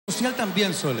social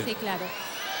también, Sole. Sí, claro.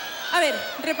 A ver,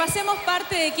 repasemos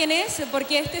parte de quién es,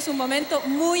 porque este es un momento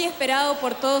muy esperado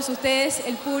por todos ustedes,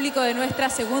 el público de nuestra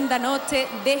segunda noche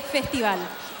de festival.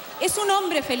 Es un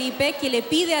hombre, Felipe, que le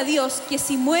pide a Dios que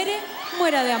si muere,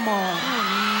 muera de amor.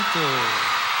 Qué bonito.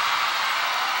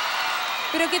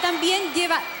 Pero que también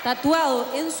lleva tatuado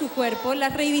en su cuerpo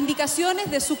las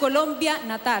reivindicaciones de su Colombia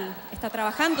natal. Está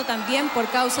trabajando también por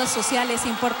causas sociales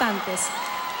importantes.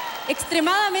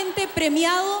 Extremadamente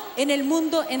premiado en el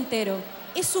mundo entero.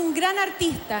 Es un gran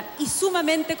artista y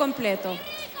sumamente completo.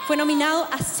 Fue nominado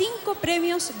a 5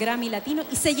 premios Grammy Latino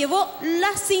y se llevó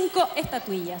las 5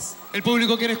 estatuillas. El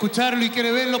público quiere escucharlo y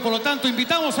quiere verlo, por lo tanto,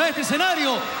 invitamos a este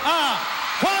escenario a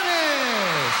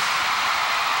Juanes.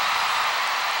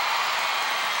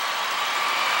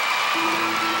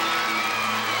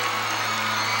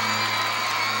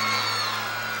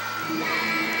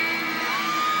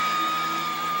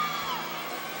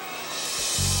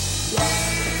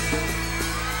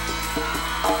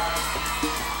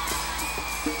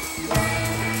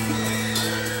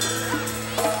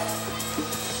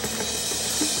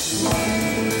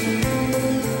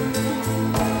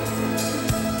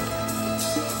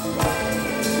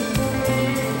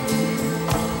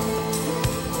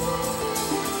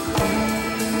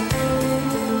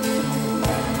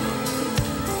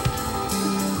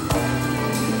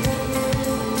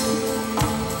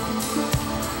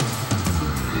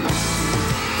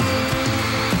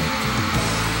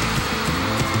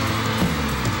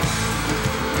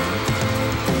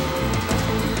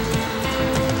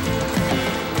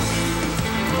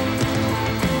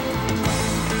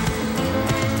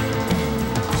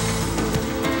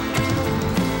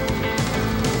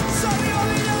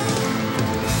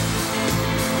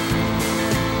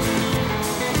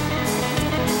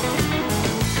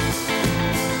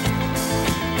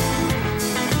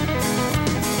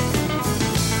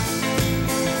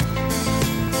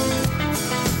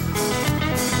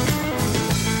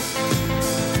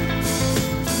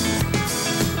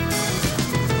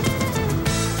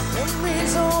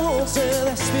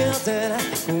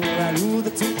 Con la luz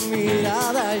de tu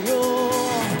mirada yo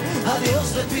a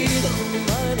Dios le pido que mi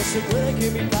madre no se muera, que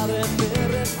mi padre me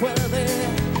recuerde.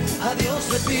 A Dios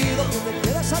le pido que me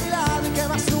quedes a mi lado y que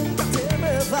más nunca te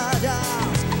me vayas.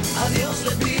 A Dios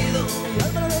le pido que mi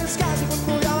alma no descanse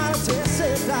cuando ya marche se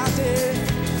trate.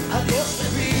 A Dios le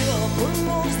pido por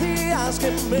los días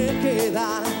que me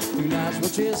quedan y las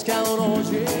noches que aún no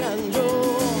llegan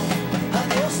yo.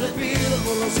 A Dios le pido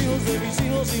por los hijos de mis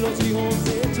hijos y los hijos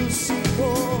de tus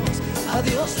hijos. A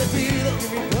Dios le pido que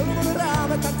mi pueblo no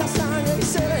derrame tanta sangre y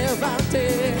se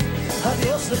levante. A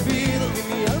Dios le pido que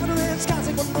mi alma no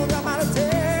descanse cuando de amarte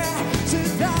se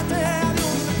trate. A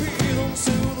Dios le pido un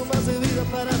segundo más de vida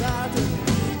para darte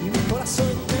y mi corazón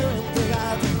entero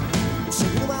entregarte. Un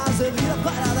segundo más de vida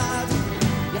para darte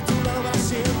y a tu lado para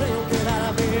siempre yo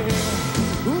quedarme.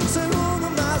 Un segundo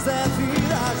más de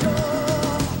vida yo.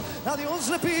 A Dios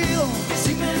le pido que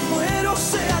si me muero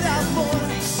sea de amor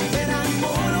y si me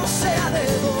enamoro sea de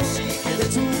vos y que de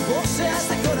tu voz sea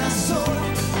este corazón.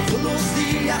 Todos los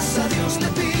días a Dios le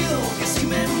pido que si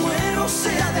me muero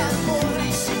sea de amor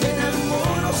y si me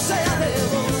enamoro sea de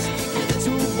vos y que de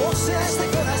tu voz sea este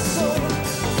corazón.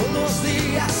 Todos los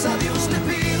días a Dios le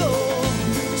pido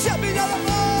si a mí nada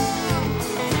más.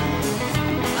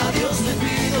 A Dios le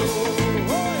pido.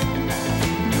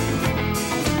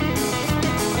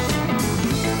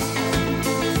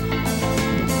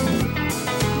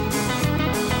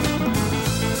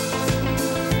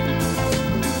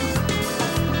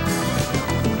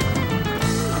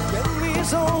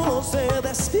 Se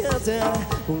despierten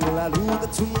con la luz de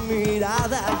tu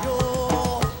mirada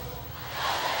yo.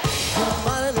 Que mi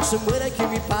madre no se muera y que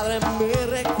mi padre me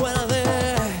recuerde.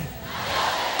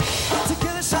 Te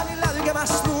quedes a mi lado y que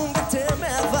más nunca te me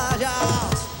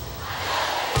vayas.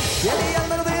 Y mi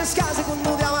alma no descanse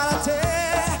cuando de amarte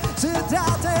se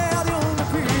trate. A Dios le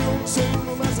pido un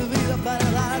segundo más de vida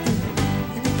para darte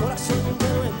y mi corazón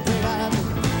entero entregarte.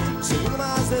 Un segundo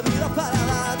más de vida para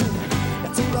darte y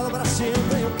a tu lado para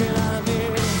siempre yo quedarme.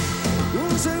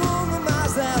 Un segundo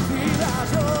más de vida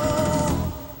yo.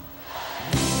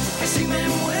 Que si me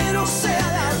muero sea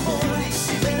de amor y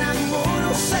si me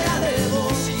enamoro sea de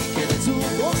vos y que de tu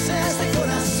voz sea este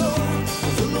corazón.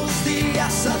 Todos los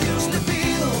días a Dios le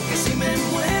pido que si me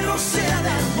muero sea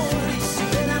de amor y si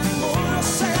me enamoro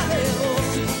sea de vos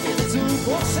y que de tu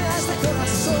voz sea este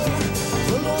corazón.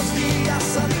 Todos los días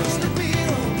a Dios le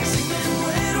pido que si me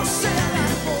muero sea de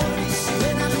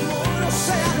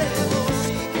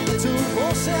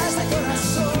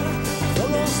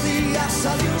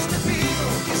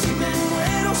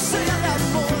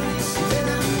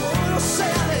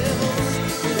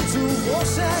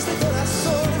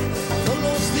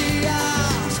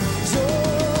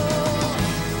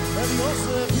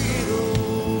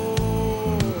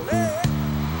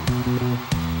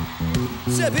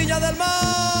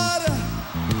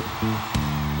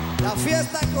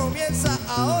fiesta comienza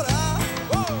ahora.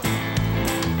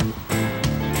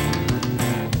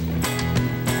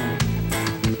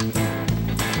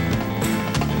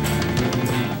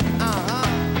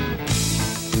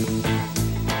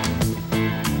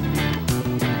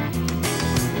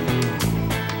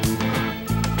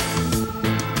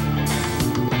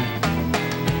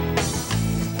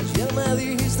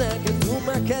 Que tú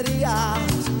me querías,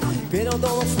 pero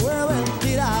todo fue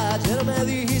mentira. Ayer me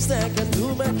dijiste que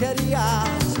tú me querías,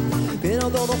 pero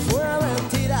todo fue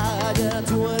mentira. Ayer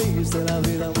tú heriste la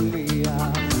vida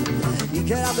mía y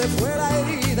grande fue la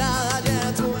herida.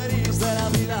 Ayer tú heriste la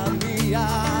vida mía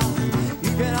y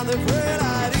grande fue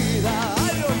la herida.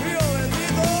 Ay, Dios mío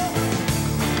bendito.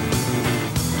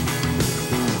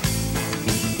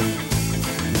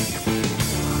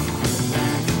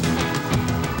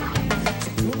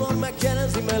 Me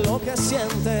quieres, dime lo que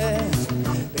sientes,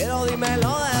 pero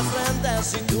dímelo de frente.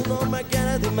 Si tú no me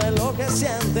quieres, dime lo que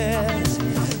sientes,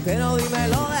 pero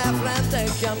dímelo de frente.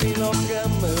 Que a mí lo que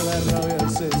me da rabia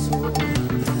es eso,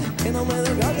 que no me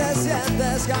digas lo que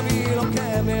sientes. Que a mí lo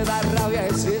que me da rabia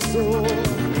es eso,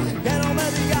 que no me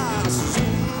digas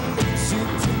si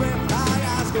tú me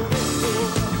pagas con esto.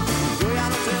 Yo ya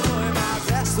no te doy más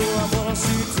de esto, amor.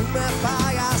 Si tú me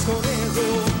pagas con esto,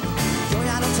 yo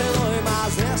ya no te doy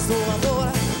más de esto, amor.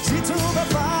 Si tú me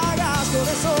pagas con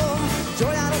eso, yo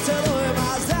ya no te doy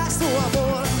más de esto,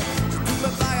 amor. Si tú me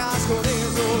pagas con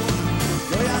eso,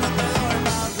 yo ya no te doy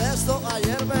más de esto.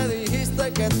 Ayer me dijiste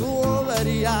que tú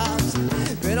volverías,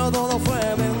 pero todo fue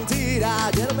mentira.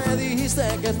 Ayer me dijiste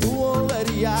que tú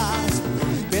volverías,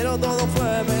 pero todo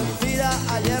fue mentira.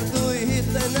 Ayer tú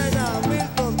dijiste, nena, mil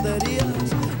tonterías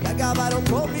que acabaron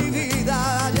con mi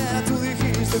vida. Ayer tú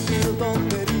dijiste mil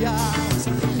tonterías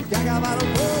que acabaron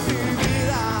con mi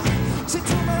vida. Si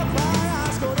tú me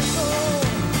pagas con eso,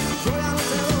 yo ya no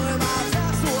te doy más de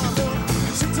tu amor.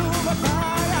 Si tú me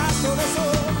pagas con eso,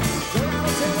 yo ya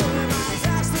no te doy más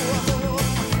de tu amor.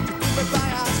 Si tú me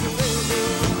pagas con eso,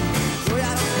 yo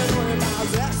ya no te doy más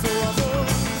de tu amor.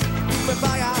 Si tú me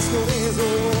pagas con eso,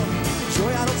 yo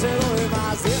ya no te doy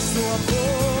más de tu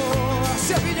amor.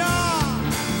 ¡Sí, Viña!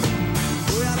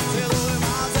 Yo ya no te doy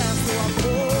más de tu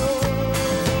amor.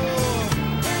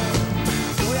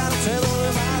 Te doy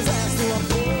más de tu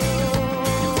amor.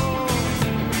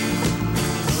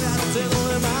 Yo ya no te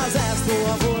doy más de tu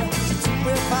amor. Si tú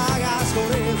me pagas con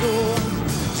eso,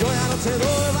 yo ya no te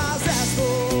doy más de esto.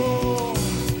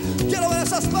 Quiero ver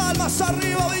esas palmas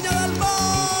arriba, Viña del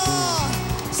Mar.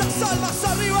 Esas palmas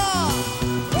arriba.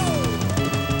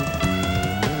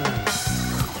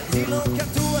 Te di lo que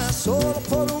tuve solo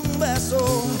por un beso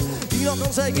y no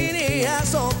conseguí ni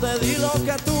eso. Te di lo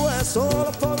que tuve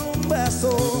solo por un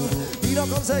beso y no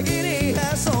conseguí ni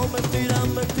eso. Mentira,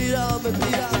 mentira,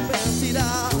 mentira, mentira.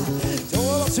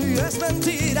 Todo lo tuyo es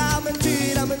mentira,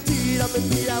 mentira, mentira,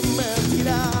 mentira,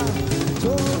 mentira.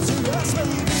 Todo lo tuyo es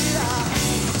mentira.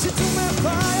 Si tú me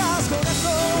pagas con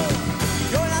eso,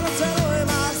 yo ya no te doy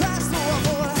más de tu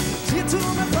amor. Si tú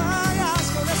me pagas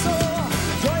con eso,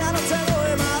 yo ya no te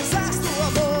doy más de tu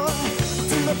amor. Si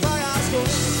tú me pagas con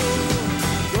eso,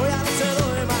 yo ya no te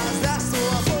doy más de tu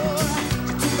amor.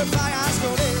 Si tú me pagas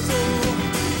con eso,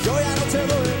 yo ya no te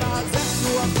doy más de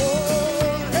tu amor.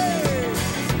 Hey.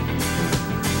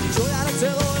 Yo ya no te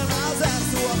doy más de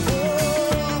tu amor.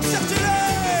 Yo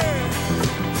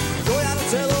ya no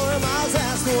te doy más de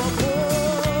tu amor.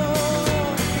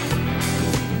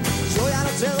 Yo ya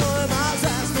no te doy más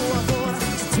de tu amor.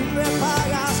 Si tú me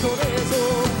pagas con eso,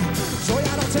 yo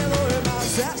ya no te doy más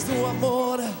de tu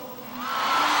amor.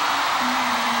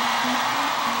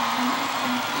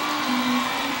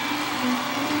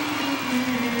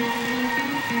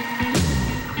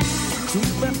 Tú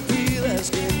me pides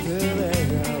que te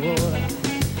deje ahora,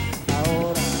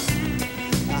 ahora,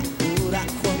 ahora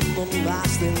cuando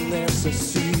más te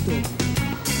necesito.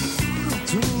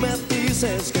 Tú me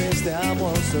dices que este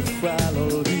amor se fue al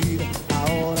olvido,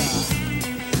 ahora,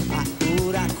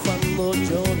 ahora cuando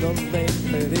yo no me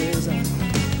interesa.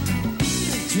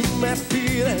 Tú me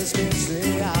pides que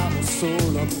seamos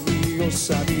solo amigos,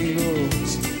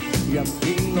 amigos. Y a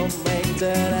mí no me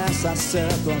interesa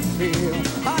ser tu amigo.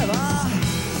 Ahí va.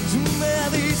 Tú me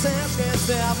dices que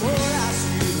este amor ha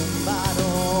sido en vano.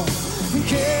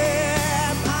 Qué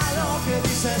malo que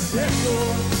dices esto,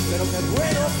 pero qué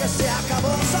bueno que se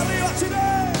acabó. ¡Arriba, Chile!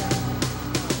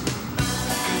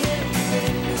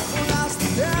 Hablaste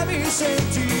de mis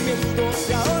sentimientos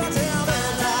y ahora te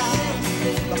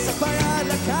amenazas. Vas a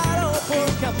pagarle caro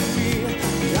porque a mí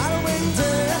ya no me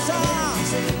interesas.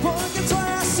 Porque tú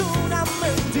eres una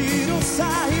mentirosa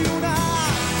y una...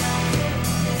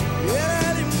 Y en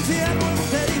el infierno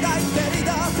enterita,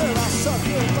 enterita te vas a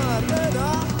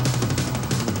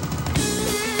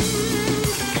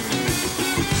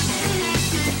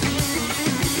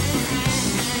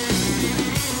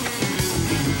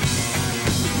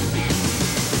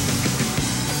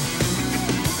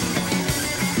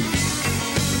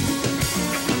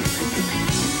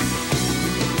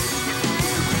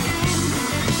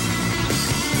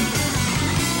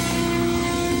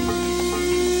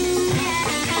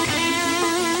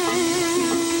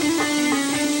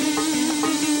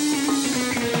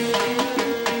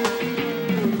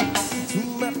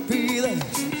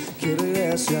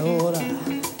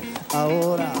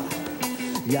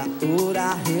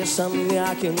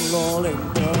que no le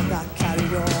importa,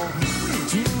 cariño.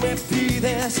 Tú me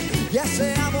pides que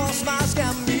seamos más que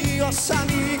amigos,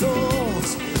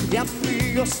 amigos. Y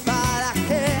amigos para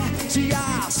qué, si ya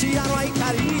no hay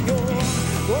cariño.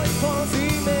 Hoy por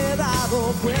fin me he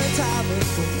dado cuenta de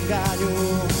tu engaño.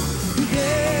 Que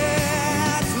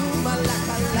tu mala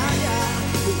calaña,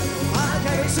 tu mal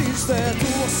que no existe, tu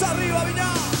voz arriba,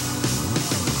 Viña.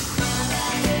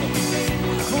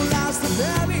 Burlaste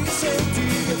de mis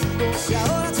sentimientos y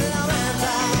ahora te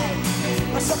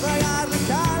lamentas. Vas a pagarle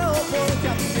caro porque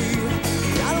a mí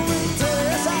ya no me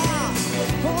interesas.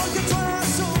 Porque tú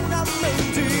eres una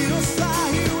mentirosa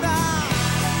y una.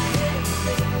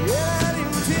 Y en el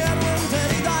infierno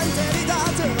enterita, enterita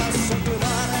te vas a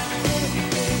quemar.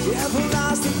 Te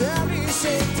burlaste de mis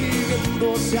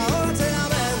sentimientos y ahora te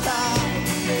lamentas.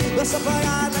 Vas a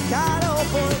pagarle caro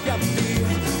porque a mí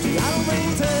ya no me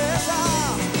interesa.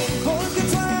 Porque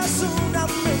tú eres una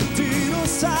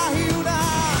mentirosa y una.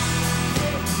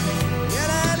 Y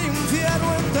en el infierno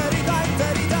enterita,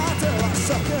 enterita te vas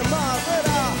a quemar.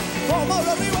 Verá, como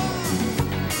hablo arriba.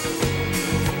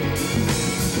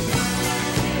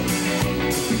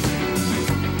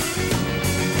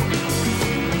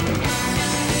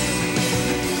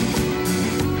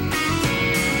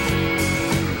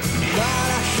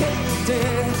 Para gente,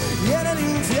 y en el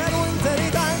infierno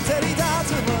enterita, enterita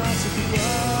te vas a quemar.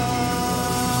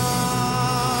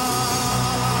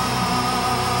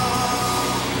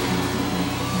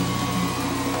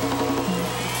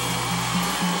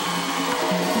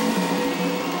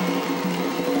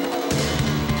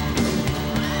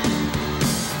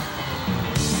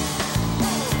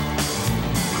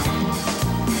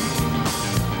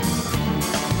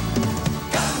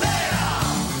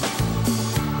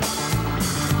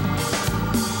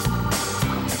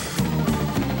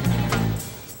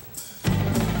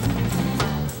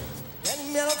 En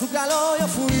invierno tu calor yo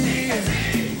fui,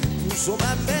 tu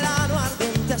sombra en verano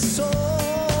ardiente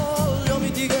sol. Yo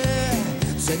mitigué,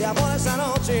 sé de amor esa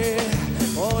noche,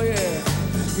 oye,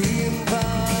 invadí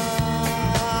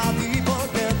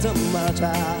porque te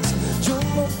marchas. Yo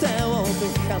no te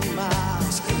volví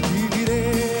jamás,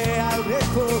 viviré al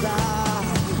recordar.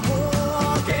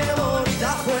 Oh, qué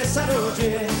bonita fue esa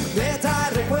noche, me trae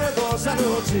recuerdos esa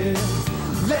noche.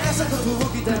 Besa con tu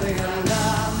boquita de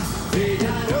gana,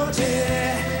 bella noche,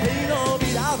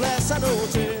 inolvidable esa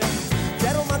noche. Qué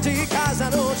romántica esa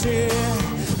noche,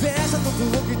 besa con tu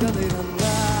boquita de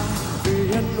gana,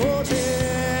 bella noche.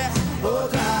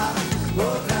 Otra,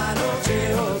 otra noche,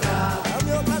 otra,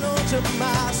 dame otra noche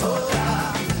más.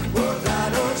 Otra, otra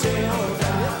noche, otra,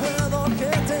 recuerdo que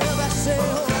te besé.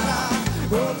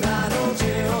 Otra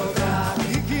noche, otra,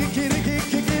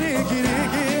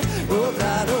 kikirikikirikiriki.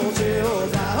 Otra noche,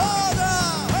 otra, otra,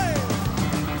 hey.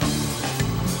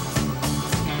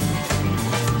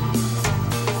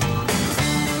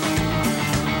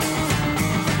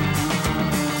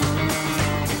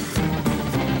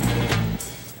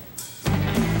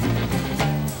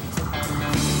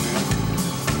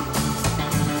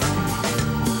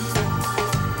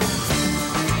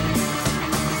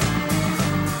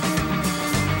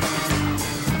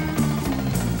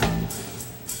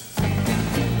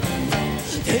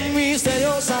 Qué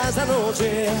misteriosa esa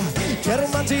noche, qué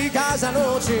romántica esa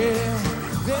noche.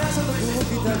 Besando tu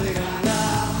boquita de gana,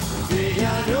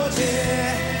 bella noche,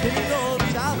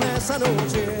 inolvidable esa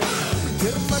noche. Qué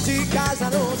romántica esa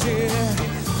noche,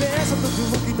 besando tu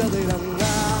boquita de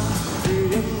gana,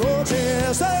 bella noche.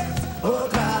 Sí.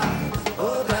 Otra,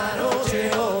 otra noche,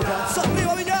 otra.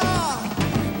 ¡Arriba, Viña!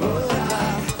 Otra,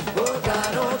 otra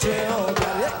noche, otra.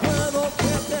 Recuerdo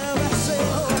que te besé.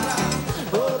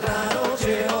 Otra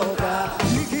noche, otra.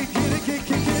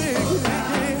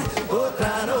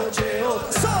 Otra noche,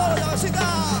 otra. ¡Solo la besita!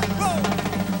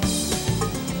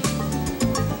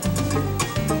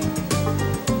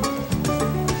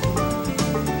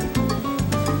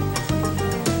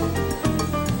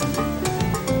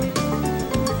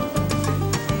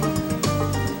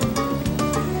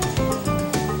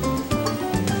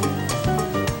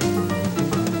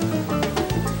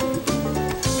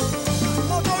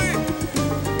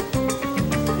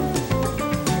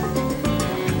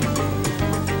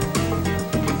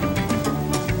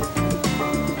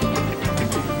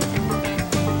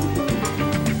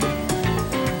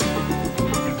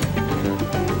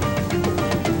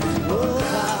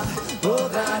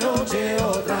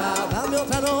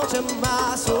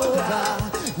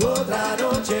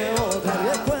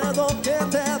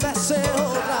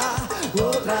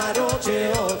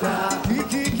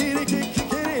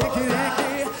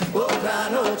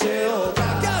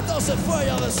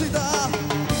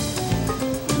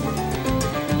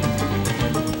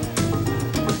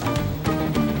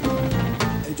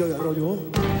 Joy Arroyo.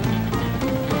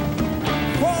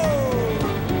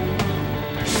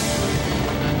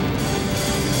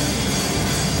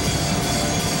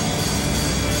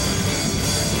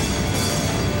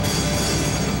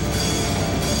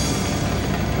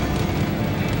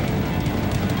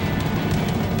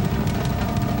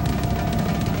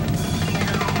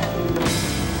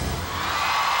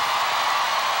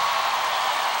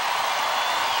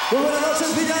 Muy buenas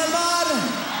noches, Viña del Mar.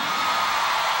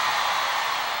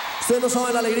 Ustedes no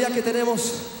saben la alegría que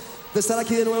tenemos de estar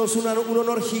aquí de nuevo. Es un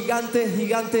honor gigante,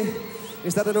 gigante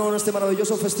estar de nuevo en este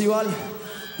maravilloso festival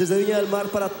desde Viña del Mar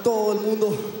para todo el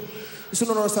mundo. Es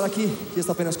un honor estar aquí y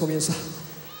esto apenas comienza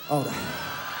ahora.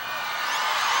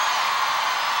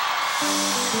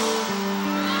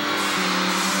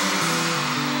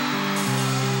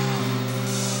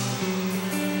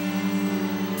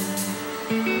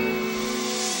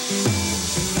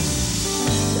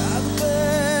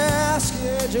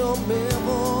 Yo me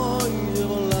voy,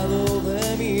 llevo al lado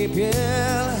de mi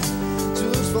piel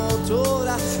tus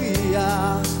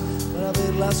fotografías para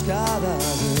verlas cada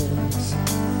vez.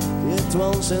 Y tu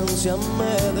ausencia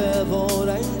me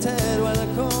devora entero el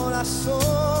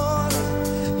corazón.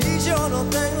 Y yo no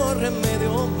tengo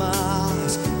remedio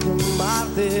más que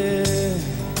amarte.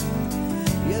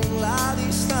 Y en la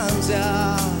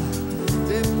distancia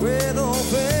te puedo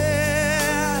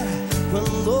ver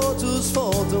cuando tus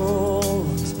fotos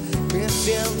me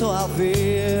siento a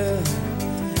ver,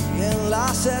 y en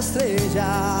las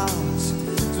estrellas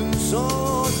tus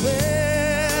ojos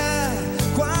ver,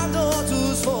 cuando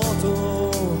tus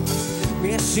fotos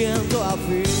me siento a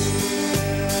ver.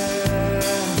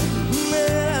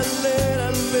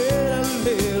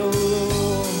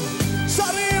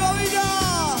 ¡Arriba, Viña!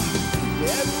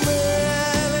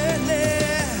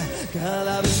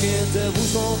 Cada vez que te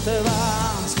busco te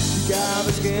vas, cada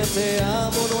vez que te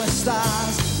amo no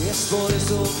estás. Y es por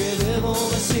eso que debo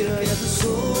decir que tú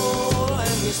solo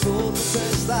en mis fotos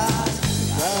estás.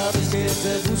 Cada vez que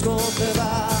te busco te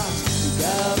vas,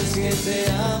 cada vez que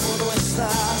te amo no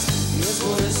estás. Y es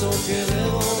por eso que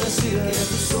debo decir que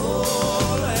tú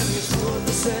solo en mis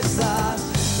fotos estás.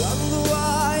 Cuando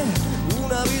hay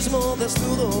un abismo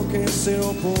desnudo que se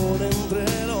opone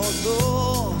entre los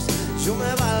dos, yo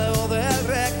me valgo del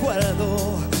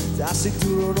recuerdo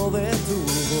taciturno de tu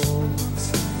voz.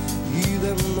 Y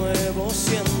de nuevo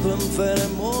siento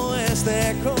enfermo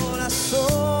este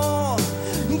corazón,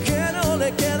 que no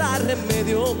le queda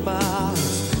remedio más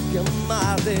que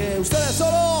amarte. Ustedes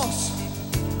solos.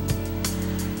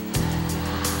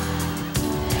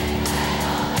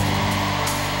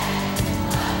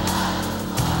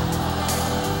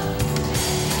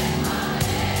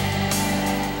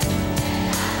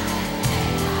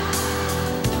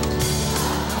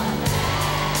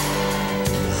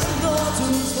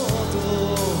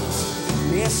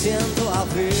 Me siento a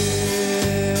ver.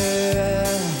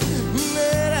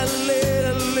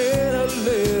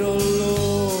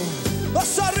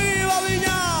 ¡Vas arriba,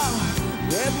 Viña!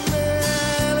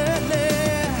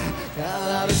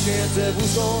 Cada vez que te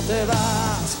busco te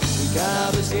vas, y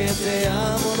cada vez que te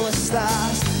amo no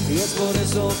estás. Y es por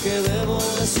eso que debo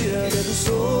decir que tú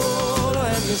solo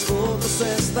en mis fotos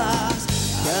estás.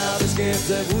 Cada vez que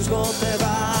te busco te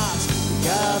vas, y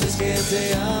cada vez que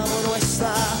te amo no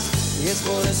estás. Y es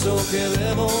por eso que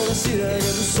debo decir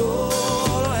que tú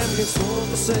solo en mis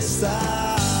fotos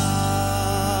estás.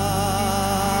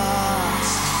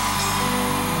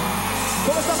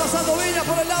 ¿Cómo está pasando Viña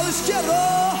por el lado izquierdo?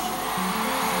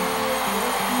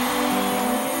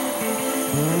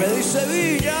 Me dice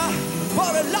Viña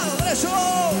por el lado derecho.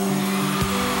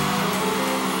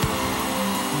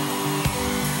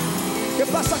 ¿Qué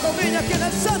pasa con Viña aquí en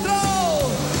el centro?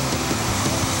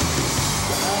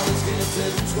 Cada vez que te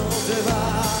busco te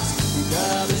vas, y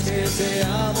cada vez que te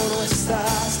amo no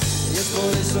estás. Y es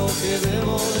por eso que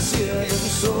debo decir que tú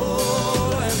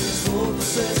solo en mis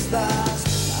fotos estás.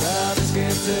 Cada vez que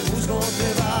te busco te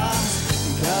vas,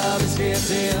 y cada vez que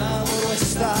te amo no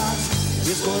estás. Y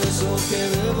es por eso que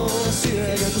debo decir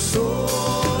que tú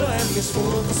solo en mis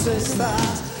fotos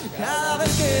estás. Cada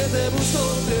vez que te busco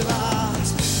te vas,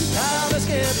 y cada vez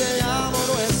que te amo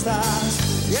no estás.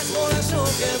 Y es por eso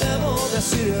que debo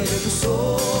decir que tú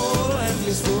solo en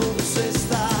mis fotos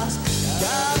estás.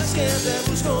 Cada vez que te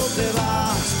busco te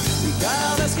vas, y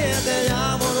cada vez que te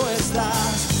llamo no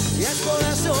estás. Y es por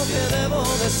eso que debo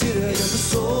decir que tú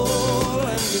solo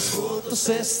en mis fotos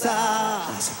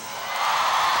estás.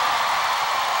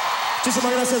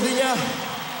 Muchísimas gracias, Viña.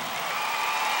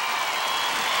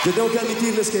 Yo tengo que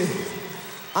admitirles que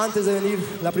antes de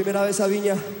venir la primera vez a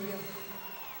Viña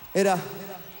era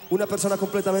una persona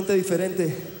completamente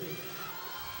diferente.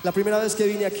 La primera vez que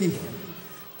vine aquí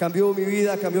cambió mi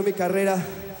vida, cambió mi carrera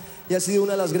y ha sido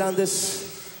una de las grandes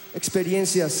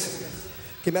experiencias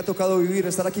que me ha tocado vivir.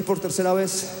 Estar aquí por tercera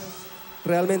vez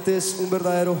realmente es un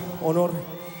verdadero honor.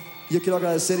 Yo quiero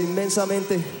agradecer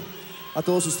inmensamente a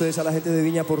todos ustedes, a la gente de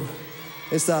Viña, por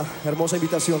esta hermosa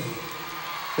invitación.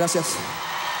 Gracias.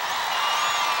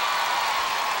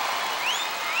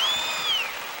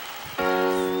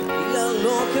 Daría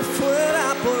lo que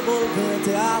fuera por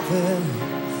volverte a ver.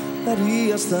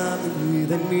 Daría hasta mi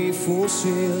vida y mi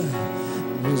fusil,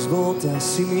 mis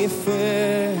botas y mi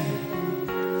fe.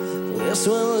 Por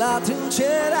eso en la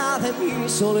trinchera de mi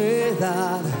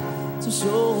soledad, tus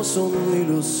ojos son mi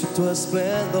luz y tu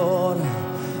esplendor,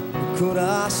 mi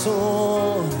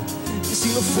corazón. Y si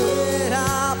no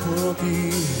fuera por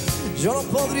ti, yo no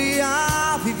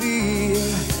podría vivir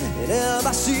en el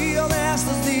vacío de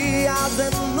estos días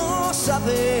de no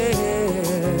saber.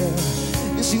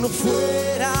 Y si no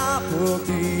fuera por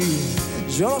ti,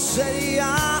 yo no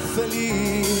sería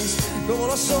feliz como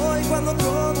lo soy cuando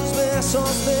con tus besos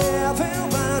te veo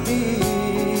para mí.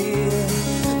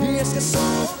 Y es que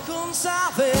solo con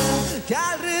saber que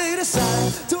al regresar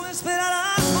tú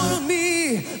esperarás por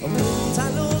mí,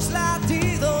 aumentan los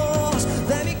latidos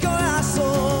de mi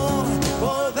corazón.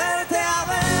 Volverte a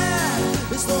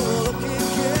ver es todo lo que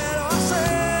quiero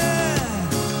hacer.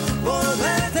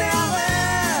 Volverte a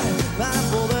ver para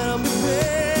poderme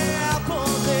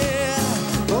reponer,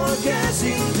 porque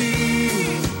sin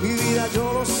ti mi vida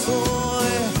yo no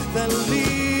soy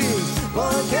feliz.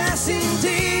 Porque sin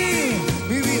ti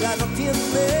mi vida no tiene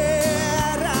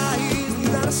raíz ni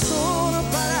razón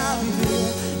para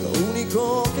vivir. Lo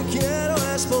único que quiero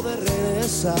es poder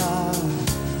regresar,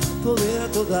 poder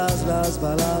todas las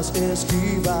balas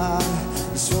esquivar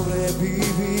y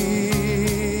sobrevivir.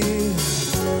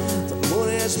 Tu amor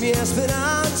es mi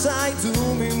esperanza y tú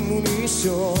mi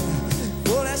munición,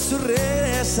 por eso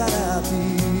regresar a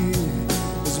ti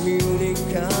es mi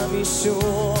única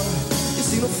misión. Y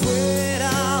si no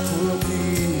fuera por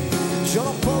ti, yo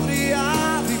no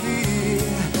podría vivir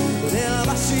en el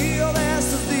vacío de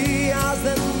estos días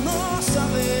de no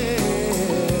saber.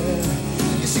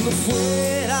 Y si no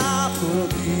fuera por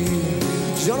ti,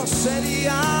 yo no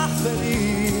sería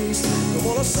feliz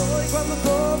como lo soy cuando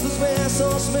con tus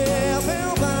besos me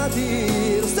veo para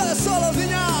ti. Ustedes solos,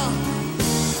 Viña.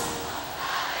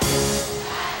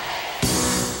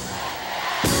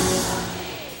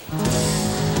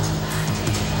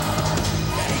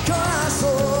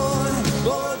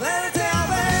 Volverte a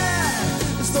ver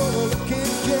es todo lo que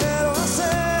quiero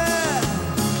hacer.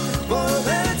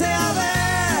 Volverte a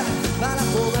ver para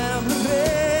poderme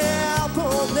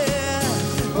reponer,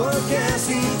 porque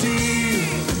sin ti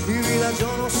mi vida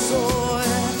yo no soy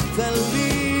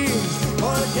feliz.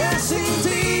 Porque sin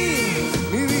ti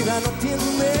mi vida no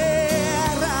tiene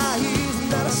raíz ni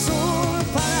razón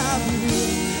para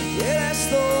vivir. Y eres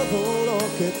todo lo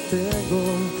que tengo.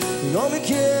 No me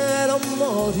quiero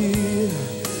morir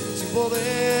sin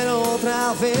poder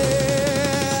otra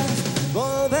vez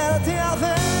volverte a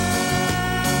ver.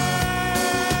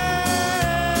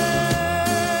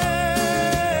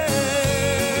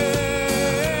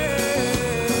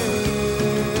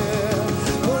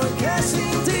 Porque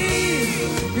sin ti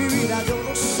mi vida yo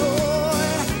no soy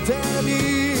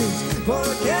feliz.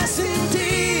 Porque sin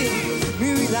ti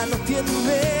mi vida no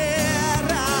tiene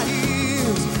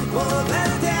raíz.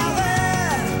 Volverte a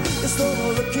ver es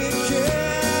todo lo que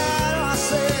quiero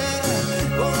hacer.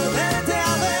 Volverte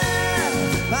a ver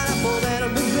para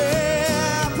poderme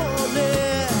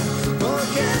reponer,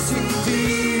 porque sin ti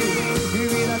mi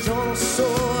vida yo no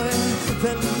soy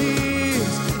feliz.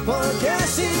 Porque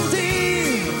sin ti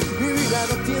mi vida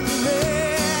no tiene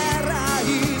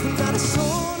raíz ni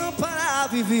razón para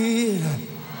vivir.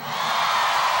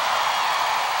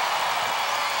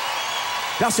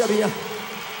 Gracias, Viña.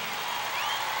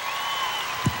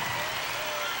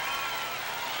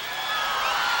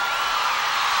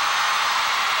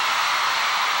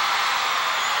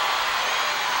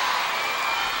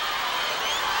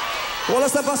 ¿Cómo la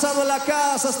están pasando en la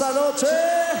casa esta noche?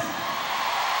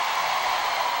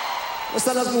 ¿Cómo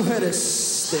están las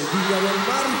mujeres de Viña del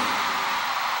Mar?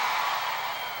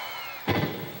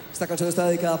 Esta canción está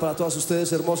dedicada para todas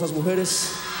ustedes, hermosas mujeres.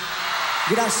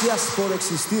 Gracias por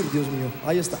existir, Dios mío.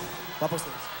 Ahí está. Va para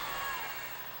ustedes.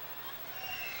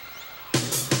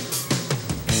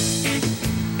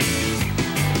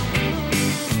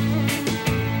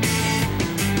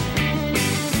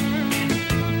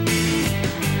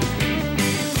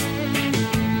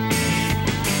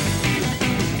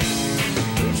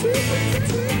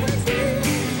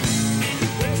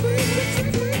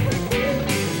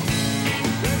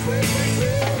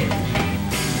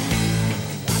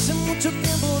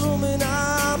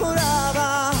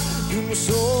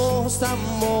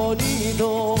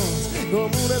 ojitos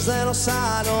comunes de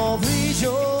lozano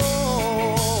brillo.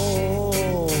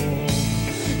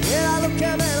 Era lo que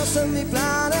menos en mi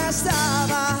plan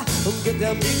estaba, aunque te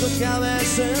admito que a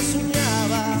veces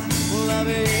soñaba con la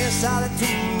belleza de tu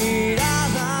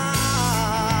mirada.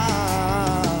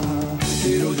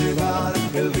 Quiero llevar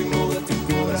el ritmo de tu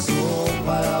corazón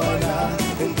para bailar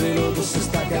entre los dos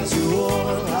esta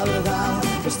canción. La verdad,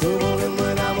 me estoy volviendo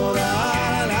a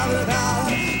enamorar. La verdad,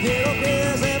 quiero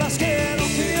que sepas que lo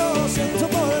que yo siento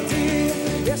por ti,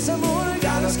 ese amor,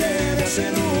 ganas que me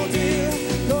hacen útil,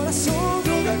 corazón,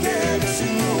 droga que me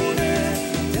inunde,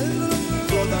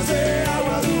 gotas de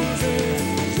agua dulce.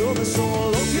 Yo que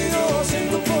soy lo que yo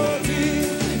siento por ti,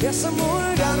 ese amor,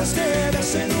 ganas que me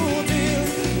hacen útil,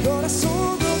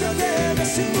 corazón, droga que me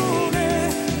inunde,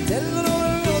 el dolor,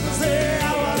 gotas de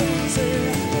agua dulce.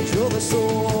 Yo que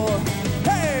soy,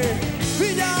 hey,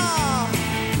 Viña.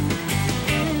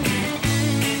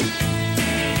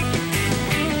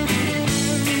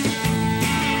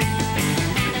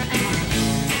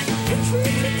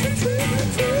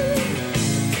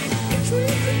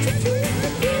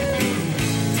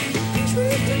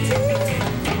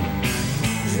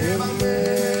 Llévame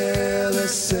de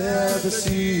ser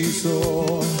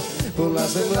preciso por la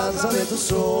semblanza de tu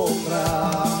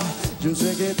sombra. Yo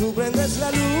sé que tú prendes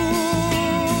la luz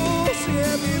y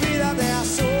en mi vida te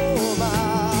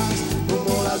asomas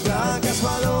como las blancas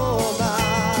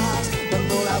palomas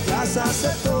cuando la plaza se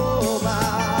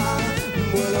toma.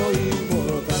 Un vuelo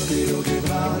importante, quiero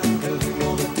llevar el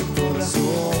ritmo de tu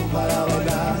corazón para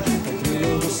bailar entre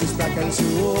los dos esta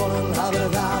canción. La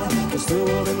verdad, me estoy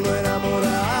volviendo a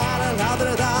enamorar. La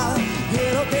verdad,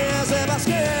 quiero que sepas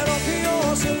que lo que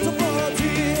yo siento por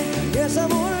ti, es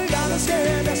amor, ganas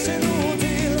que me hacen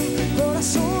útil,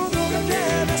 corazón, droga que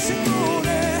me hace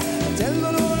inmune, el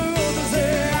dolor, gotas de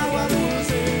agua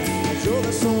dulce. Yo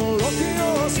que soy lo que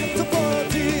yo siento por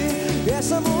ti,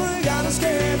 es amor, ganas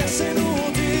que me hacen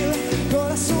útil,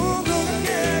 corazón, droga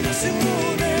que me hace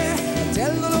inmune,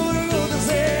 el dolor, gotas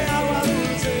de agua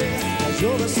dulce.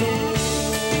 Yo que soy,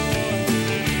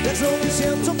 es lo que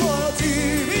siento por ti,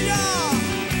 Viña,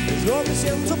 es lo que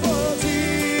siento por ti,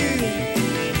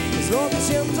 es lo que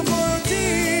siento por ti.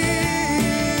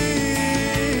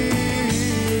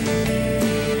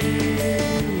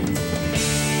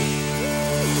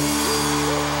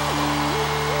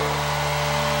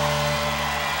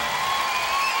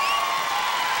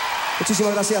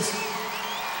 Muchísimas gracias.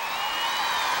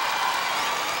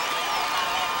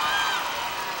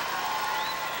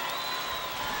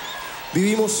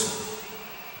 Vivimos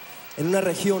en una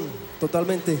región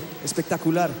totalmente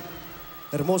espectacular,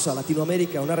 hermosa,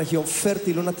 Latinoamérica, una región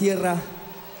fértil, una tierra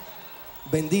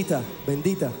bendita,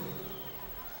 bendita.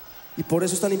 Y por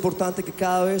eso es tan importante que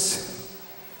cada vez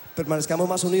permanezcamos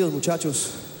más unidos,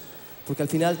 muchachos, porque al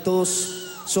final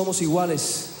todos somos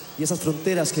iguales y esas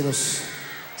fronteras que nos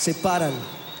separan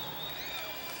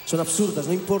son absurdas,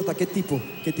 no importa qué tipo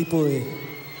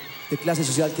de clase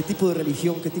social, qué tipo de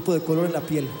religión, qué tipo de color en la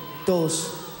piel. Todos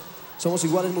somos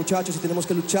iguales, muchachos, y tenemos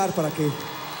que luchar para que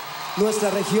nuestra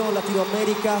región,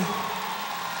 Latinoamérica,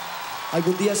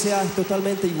 algún día sea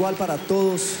totalmente igual para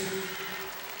todos,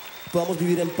 podamos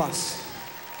vivir en paz.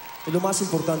 Es lo más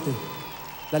importante,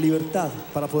 la libertad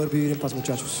para poder vivir en paz,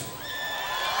 muchachos.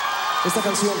 Esta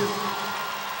canción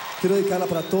quiero dedicarla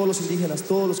para todos los indígenas,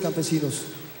 todos los campesinos,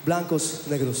 blancos,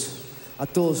 negros, a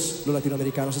todos los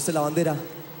latinoamericanos. Esta es la bandera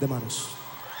de manos.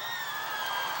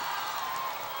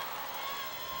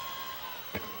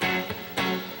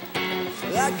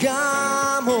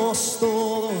 Hagamos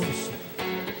todos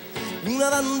una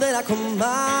bandera con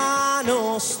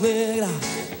manos negras,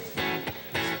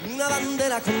 una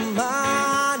bandera con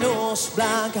manos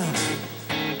blancas,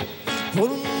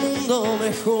 por un mundo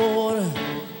mejor.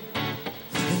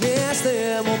 En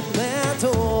este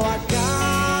momento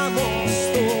hagamos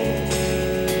todos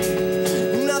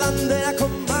una bandera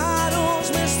con manos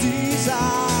mestizas,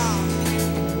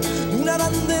 una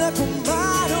bandera con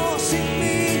manos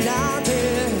inmigrantes,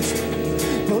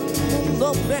 por un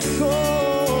mundo mejor.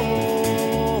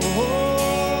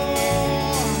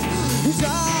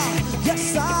 Ya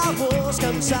estamos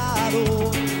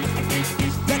cansados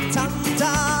de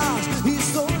tantas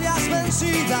historias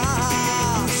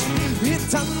vencidas y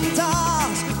tantas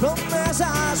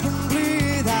promesas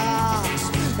cumplidas.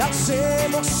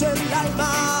 Alcemos el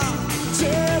alma,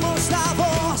 alcemos la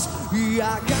voz y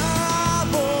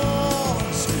hagamos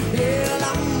el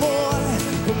amor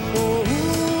como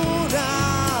una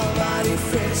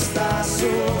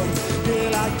manifestación de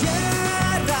la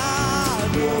guerra,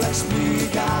 no la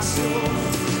explicación.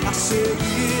 A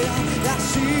seguir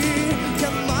así,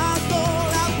 quemando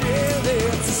la piel de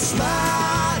tus manos.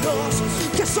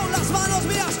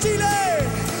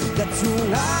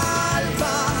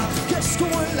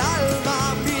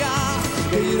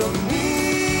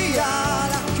 ironía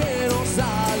la que nos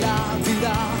da la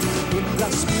vida.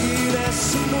 Mientras miles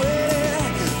se mueren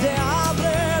de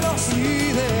hambre, los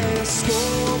líderes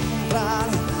compran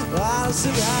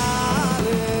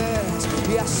arsenales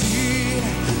y así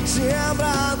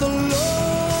siembran dolor.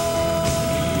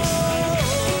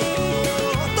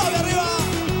 ¡Todavía arriba!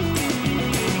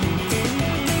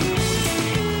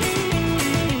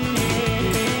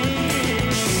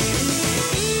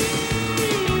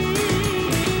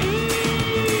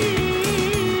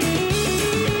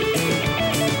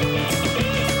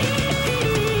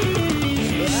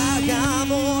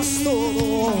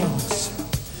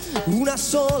 Una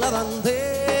sola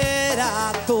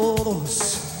bandera,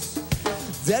 todos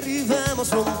derribemos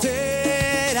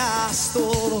fronteras,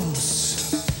 todos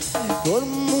por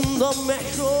un mundo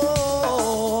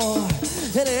mejor.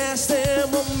 En este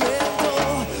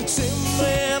momento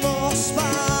sembremos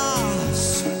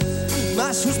paz,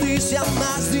 más justicia,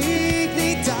 más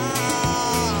dignidad,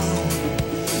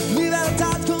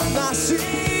 libertad con más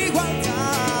igualdad,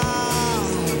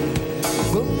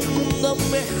 por un mundo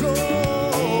mejor.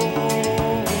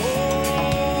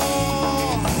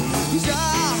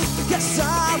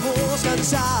 Estamos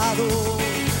cansados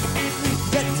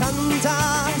de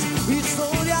tantas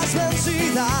historias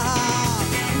vencidas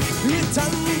y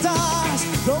tantas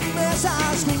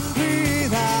promesas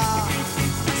cumplidas.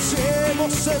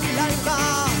 Hacemos el alma,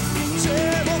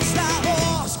 hacemos la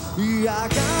voz y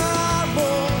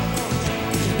hagamos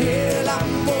el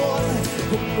amor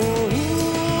como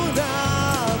una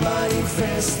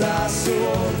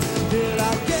manifestación de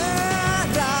la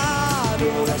guerra,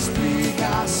 no da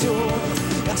explicación.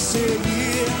 A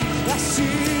seguir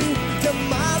así,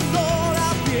 quemando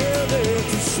la piel de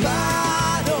tus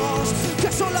manos, que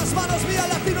son las manos mías,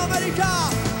 Latinoamérica.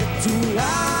 Tu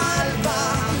alma,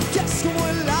 que es como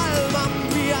el alma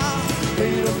mía, la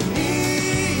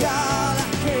ironía la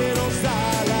que nos da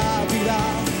la vida.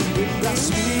 Mientras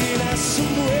miles se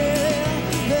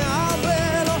mueren de hambre,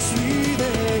 los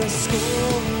líderes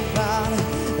compran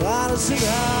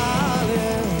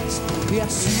arsenales y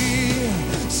así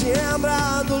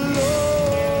siembran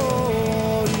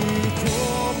dolor y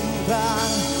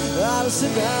compran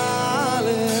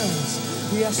arsenales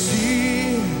y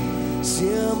así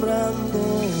siembran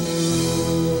dolor.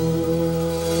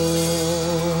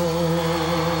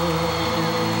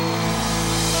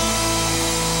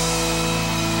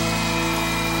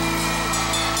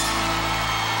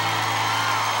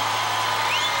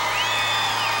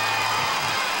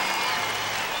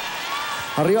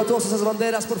 Arriba todas esas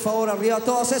banderas, por favor, arriba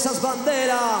todas esas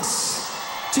banderas.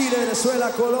 Chile, Venezuela,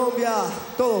 Colombia,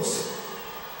 todos.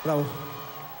 Bravo.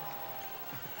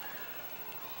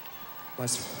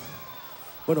 Maestro.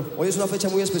 Bueno, hoy es una fecha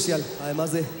muy especial,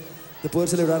 además de poder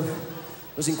celebrar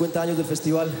los 50 años del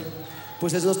festival.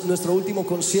 Pues es nuestro último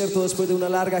concierto después de una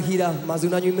larga gira, más de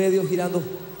 1 año y medio girando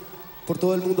por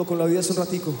todo el mundo con La Vida es un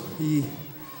Ratico. Y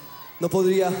no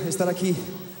podría estar aquí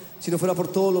si no fuera por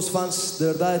todos los fans, de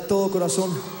verdad, de todo corazón,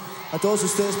 a todos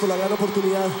ustedes por la gran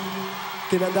oportunidad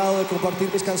que me han dado de compartir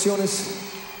mis canciones.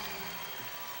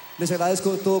 Les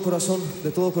agradezco de todo corazón,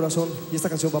 y esta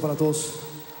canción va para todos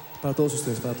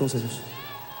ustedes, para todos ellos.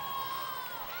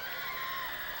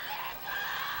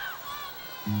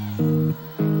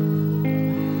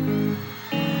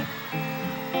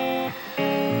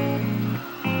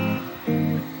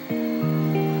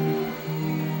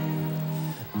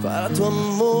 Para tu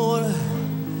amor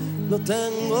lo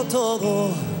tengo todo,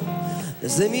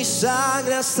 desde mi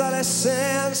sangre hasta la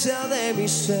esencia de mi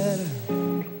ser.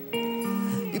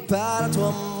 Y para tu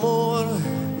amor,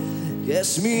 que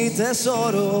es mi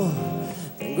tesoro,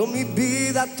 tengo mi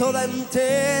vida toda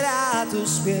entera a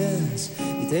tus pies.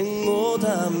 Y tengo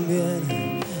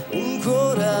también un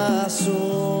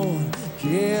corazón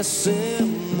que se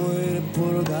muere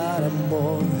por dar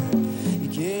amor y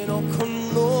que no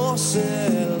conoce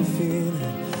el fin.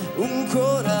 Un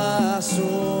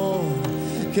corazón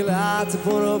que late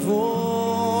por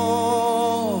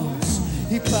vos.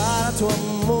 Y para tu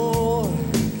amor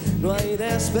no hay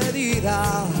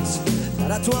despedidas.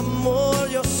 Para tu amor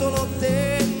yo solo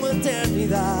tengo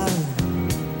eternidad.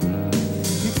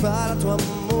 Y para tu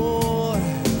amor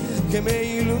que me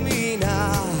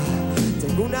ilumina,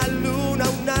 tengo una luna,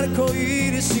 un arco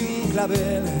iris sin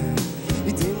clavel.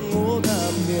 Y tengo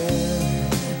también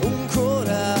un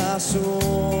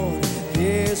corazón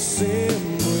que se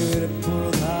muere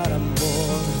por dar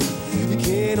amor y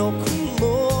que no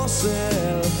conoce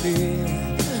el fin.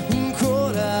 Un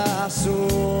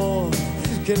corazón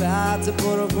que late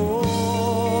por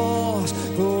vos.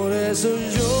 Por eso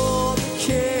yo te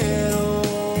quiero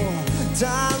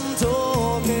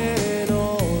tanto que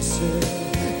no sé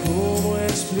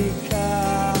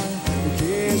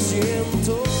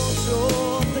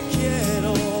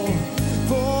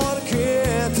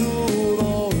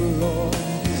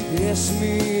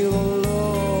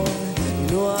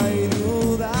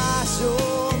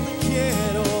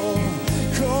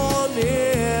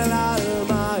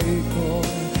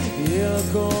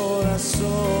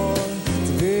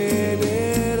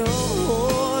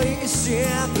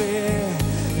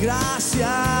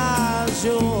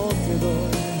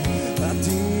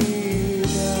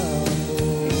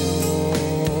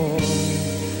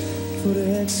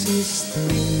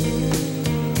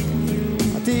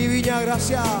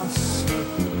gracias.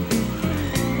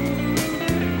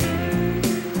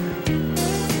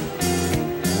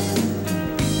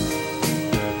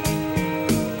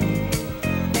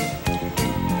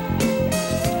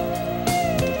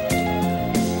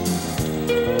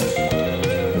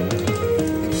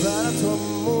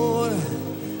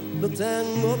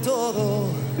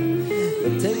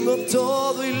 Tengo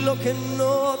todo y lo que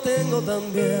no tengo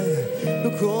también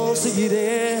lo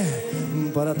conseguiré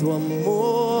para tu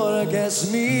amor que es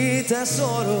mi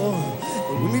tesoro.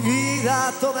 Tengo mi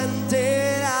vida toda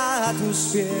entera a tus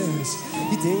pies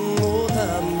y tengo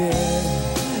también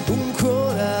un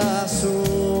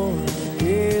corazón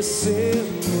que se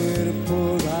muere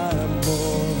por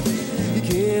amor y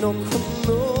que no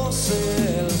conoce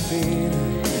el fin.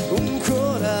 Un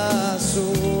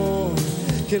corazón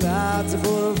que late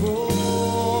por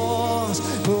vos,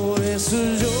 por eso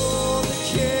yo te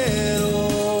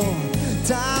quiero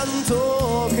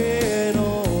tanto que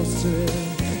no sé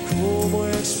cómo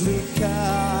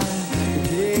explicar lo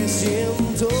que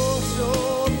siento.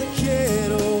 Yo te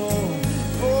quiero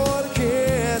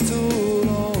porque tu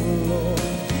dolor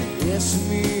es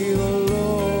mi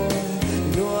dolor,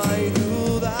 no hay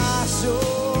duda. Yo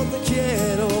te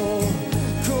quiero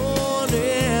con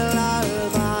el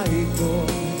alma y con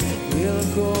el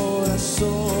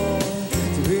corazón.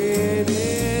 Te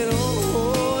venero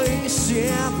hoy y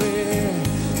siempre.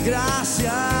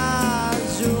 Gracias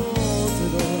yo te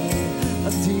doy a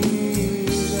ti,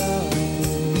 amor.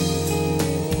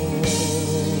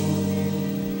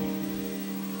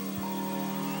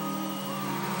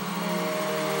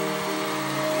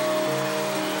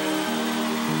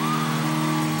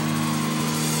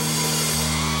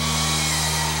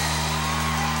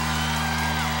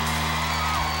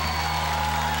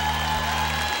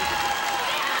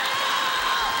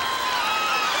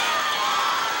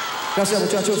 Gracias,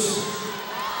 muchachos.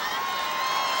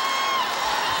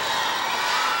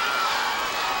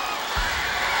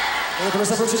 Bueno, con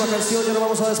esta próxima canción ya nos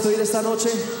vamos a despedir esta noche.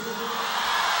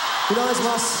 Una vez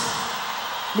más,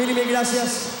 mil gracias.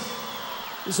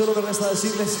 Y solo me resta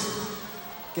decirles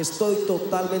que estoy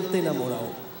totalmente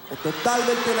enamorado.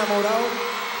 Totalmente enamorado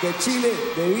de Chile,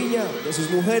 de Viña, de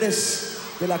sus mujeres,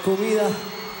 de la comida,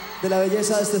 de la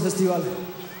belleza de este festival.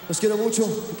 Los quiero mucho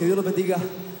y que Dios los bendiga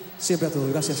siempre a todos.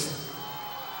 Gracias.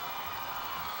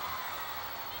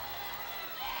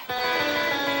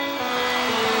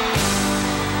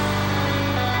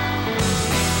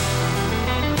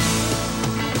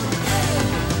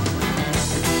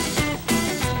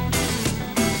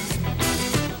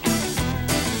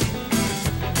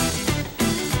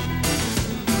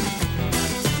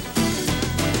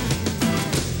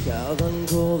 Cada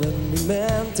anco de mi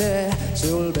mente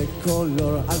se vuelve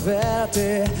color al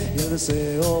verte y el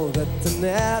deseo de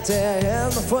tenerte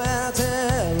es más fuerte,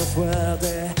 más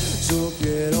fuerte. Solo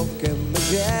quiero que me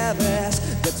lleves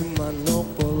de tu mano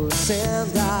por la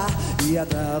senda y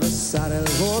atravesar el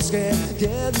bosque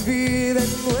que divide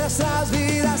nuestras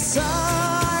vidas.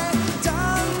 Hay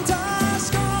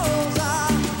tantas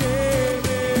cosas que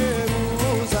me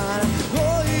gustan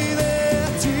hoy de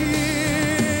ti.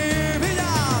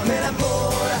 Mira, me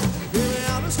enamora, que me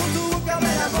hables con tu boca,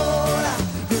 me enamora,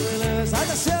 que me leves al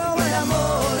deseo, me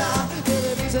enamora, que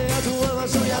me dice a tu alma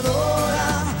soñadora,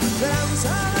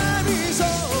 esperanza de mis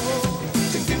ojos.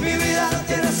 Sin ti mi vida no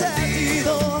tiene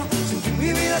sentido, sin ti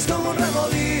mi vida es como un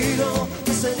remolino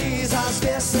de cenizas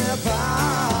que se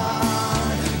van,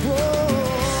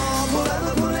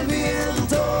 volando con el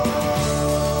viento.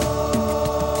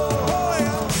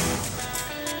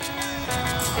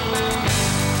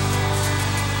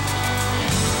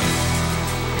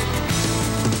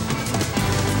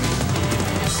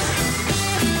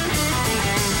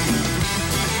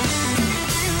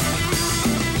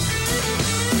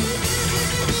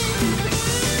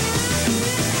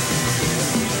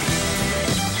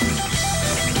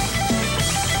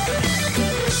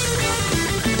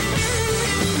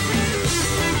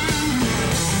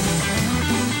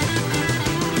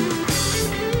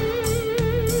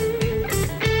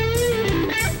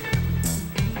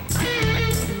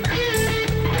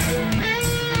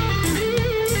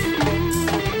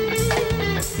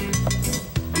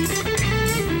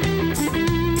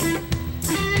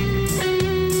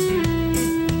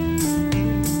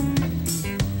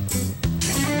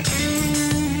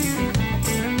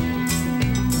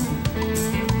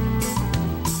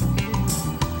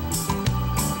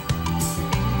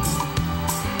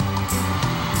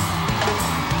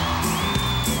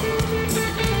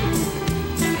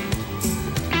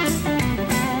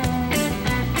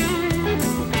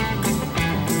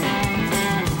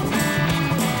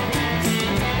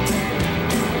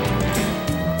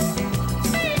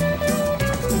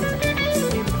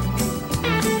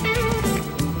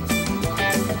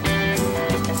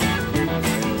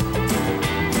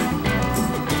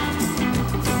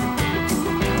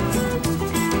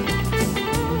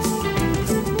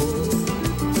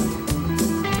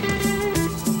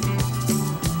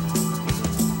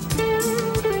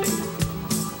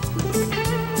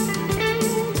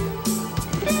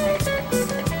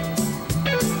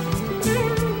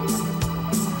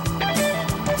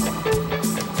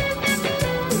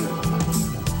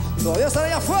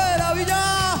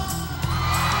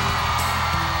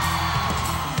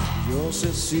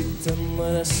 sé si te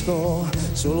merezco,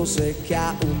 solo sé que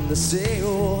aún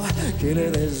deseo que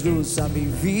le des luz a mi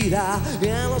vida y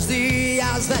en los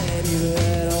días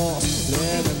venideros.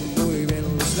 Leen muy bien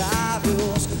los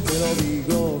labios, te lo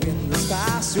digo bien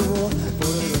despacio, por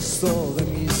el resto de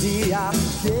mis días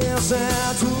quiero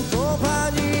ser tu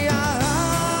compañía.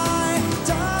 Hay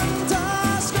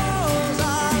tantas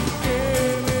cosas que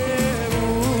me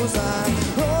gustan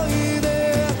hoy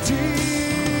de ti.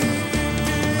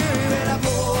 Me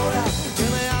enamora, que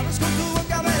me hables con tu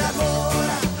boca, me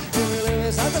enamora, que me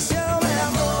leves hasta el cielo, me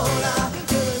enamora,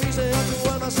 que de mí sea tu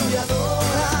alma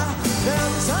soñadora.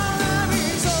 Danza de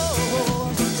mis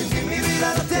ojos, sin ti mi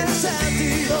vida no tiene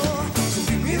sentido, sin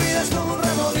ti mi vida es como un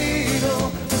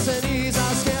remolino de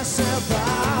cenizas que se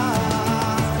van.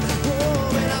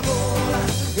 Oh, me enamora,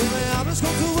 que me hables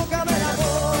con tu boca, me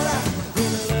enamora, que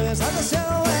me leves hasta el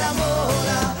cielo, me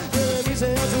enamora, que de mí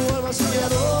sea tu alma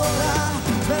soñadora.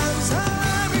 Danza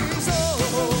de mis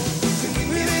ojos, sin ti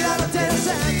mi vida no tiene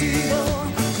sentido,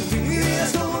 sin ti mi vida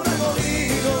es como un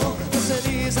remolino de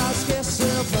cenizas que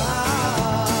se van.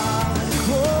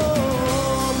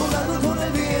 Oh, volando con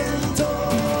el viento.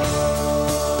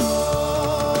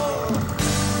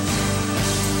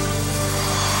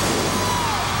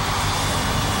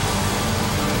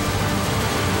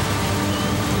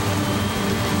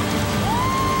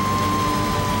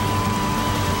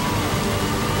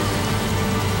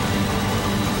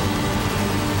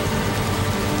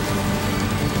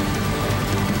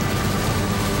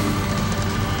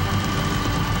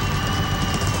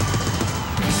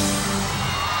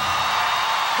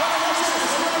 Buenas noches,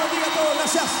 Dios los bendiga a todos,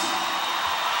 gracias.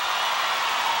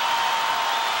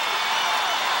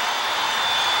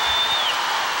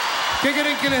 ¿Qué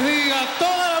quieren que les diga?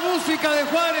 Toda la música de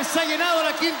Juanes ha llenado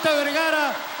la Quinta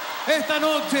Vergara esta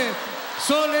noche.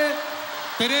 Sole,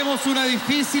 tenemos una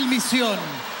difícil misión.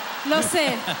 Lo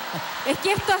sé. Es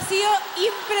que esto ha sido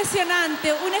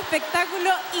impresionante, un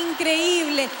espectáculo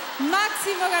increíble.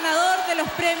 Máximo ganador de los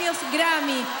premios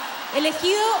Grammy.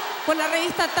 Elegido por la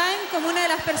revista Time como una de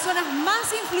las personas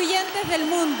más influyentes del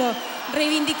mundo,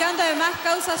 reivindicando además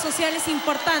causas sociales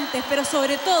importantes, pero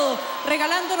sobre todo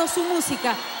regalándonos su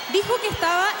música. Dijo que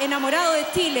estaba enamorado de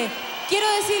Chile. Quiero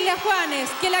decirle a Juanes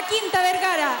que la Quinta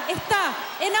Vergara está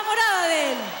enamorada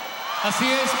de él.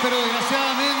 Así es, pero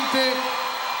desgraciadamente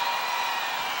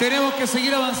tenemos que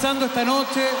seguir avanzando esta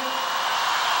noche.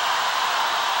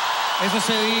 Eso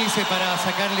se dice para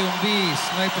sacarle un bis,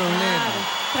 no hay problema. Claro,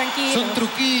 tranquilo. Son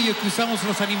truquillos que usamos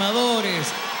los animadores,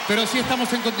 pero sí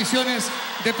estamos en condiciones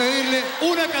de pedirle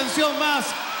una canción más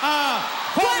a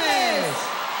Juanes.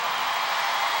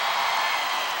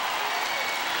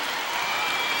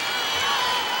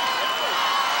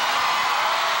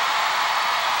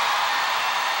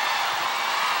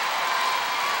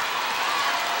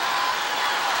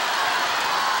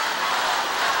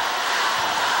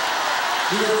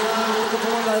 Y de verdad, no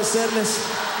puedo agradecerles,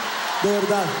 de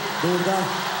verdad, de verdad.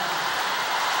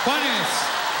 Juanes,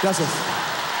 Gracias,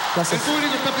 el gracias.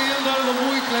 público está pidiendo algo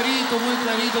muy clarito, muy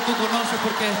clarito. Tú conoces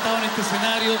porque has estado en este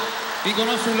escenario y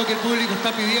conoces lo que el público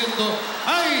está pidiendo.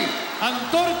 ¡Hay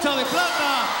antorcha de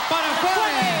plata para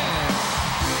Juanes!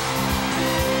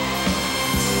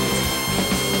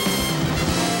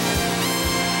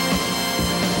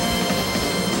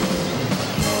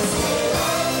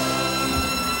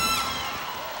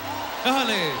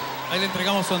 Déjale, ahí le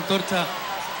entregamos su antorcha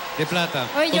de plata.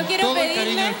 Oye, yo con quiero todo el pedirle,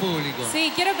 cariño del público.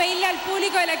 Sí, quiero pedirle al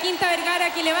público de la Quinta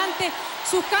Vergara que levante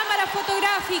sus cámaras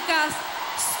fotográficas,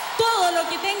 todo lo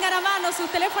que tengan a mano,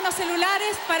 sus teléfonos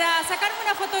celulares, para sacarme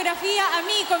una fotografía a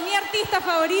mí con mi artista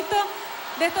favorito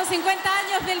de estos 50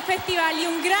 años del festival. Y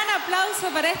un gran aplauso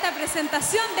para esta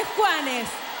presentación de Juanes.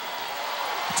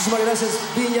 Muchísimas gracias,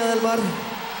 Viña del Mar.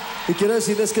 Y quiero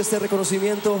decirles que este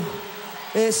reconocimiento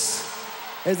es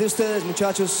de ustedes,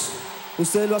 muchachos.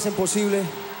 Ustedes lo hacen posible.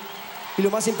 Y lo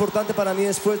más importante para mí,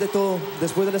 después de todo,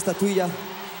 después de la estatuilla,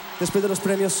 después de los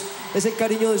premios, es el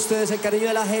cariño de ustedes, el cariño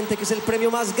de la gente, que es el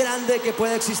premio más grande que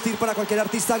puede existir para cualquier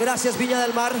artista. Gracias, Viña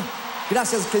del Mar.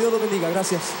 Gracias, que Dios los bendiga.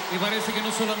 Gracias. Y parece que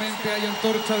no solamente hay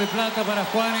antorcha de plata para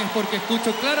Juanes, porque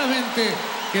escucho claramente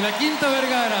que la Quinta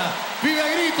Vergara pide a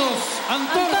gritos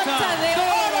antorcha de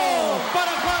oro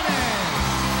para Juanes.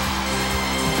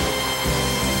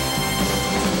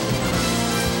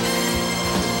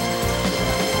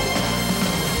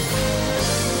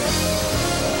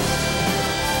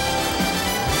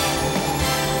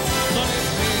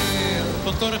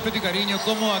 Con todo respeto y cariño,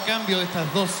 ¿cómo a cambio de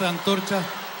estas dos antorchas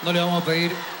no le vamos a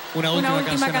pedir una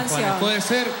última canción a Juanes? ¿Puede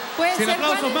ser? Si el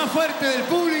aplauso es más fuerte del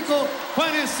público,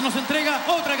 Juanes nos entrega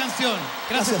otra canción.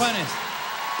 Gracias, Juanes.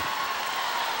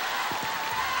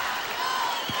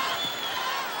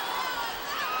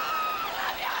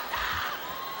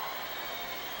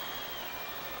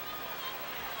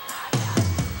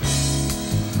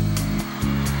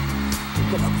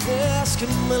 que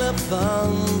me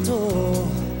levanto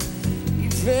y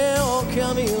veo que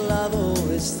a mi lado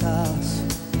estás,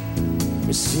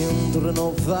 me siento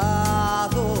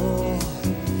renovado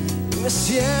y me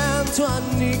siento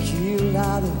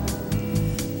aniquilado,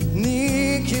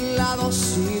 aniquilado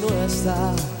si no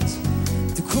estás.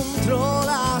 Tú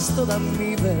controlas toda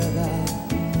mi verdad,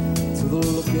 todo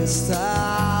lo que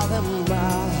está de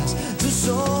más. Tus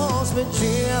ojos me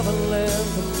llevan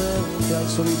lentamente al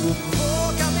sol y tu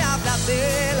boca me habla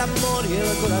del amor y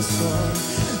el corazón.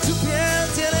 Tu piel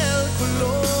tiene el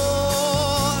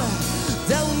color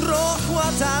de un rojo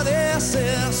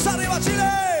atardecer. ¡Arriba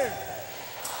Chile!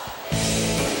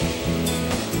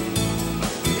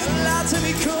 Y late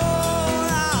mi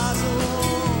corazón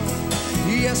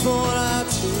y es por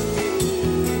ti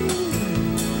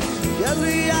que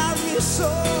brillan mis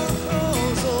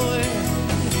ojos hoy.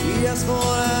 Y es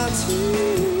por ti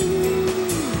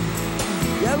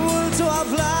que he vuelto a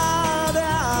hablar de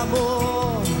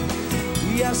amor.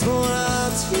 Y es por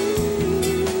ti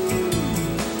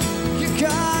que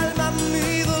calma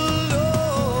mi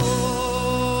dolor.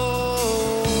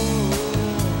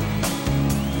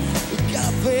 Y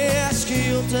cada vez que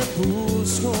yo te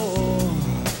busco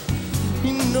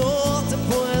y no te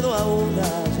puedo aún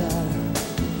hallar,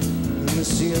 me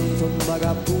siento un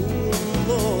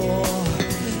vagabundo,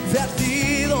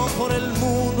 perdido por el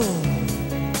mundo,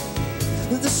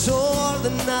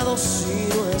 desordenado si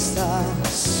no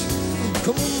estás.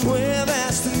 Como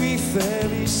mueves mi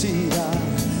felicidad,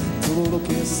 todo lo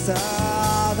que está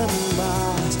de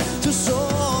más. Tus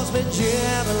ojos me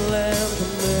llevan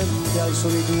lentamente al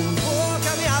sol y tu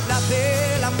boca me habla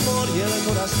del amor y el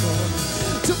corazón.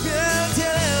 Tu piel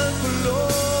tiene el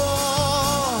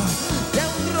color de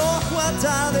un rojo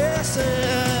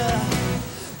atardecer.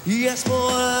 Y es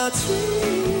por ti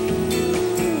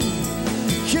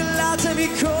que late mi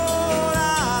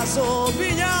corazón,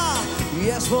 Viña. Y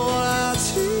es por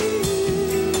ti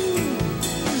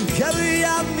que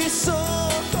brillan mis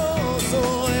ojos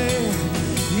hoy.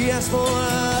 Y es por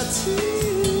ti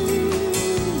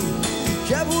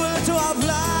que he vuelto a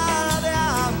hablar de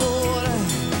amor.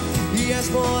 Y es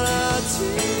por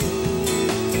ti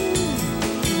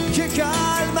que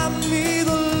calma mi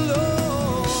dolor.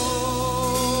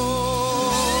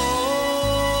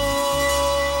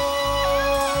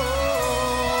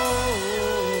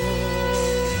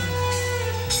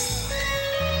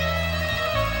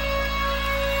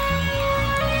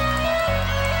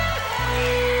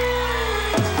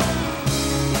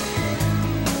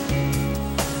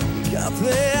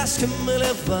 Vez que me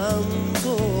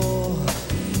levanto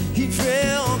y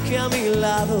veo que a mi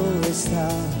lado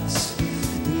estás,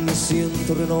 me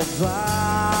siento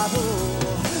renovado.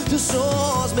 Tus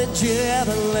ojos me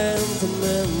llevan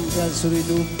lentamente al sol y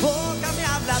tu boca me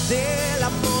habla del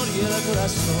amor y el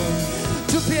corazón.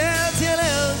 Tu piel tiene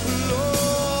el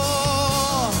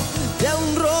color de un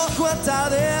rojo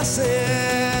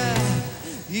atardecer.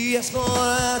 Y es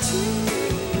por ti,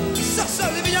 ¡Sasa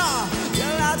de Viña!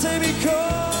 Late mi corazón.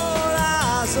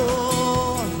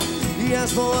 Y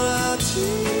es por ti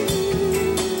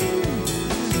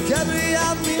que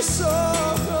brillan mis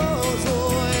ojos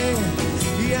hoy.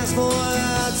 Y es por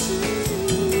ti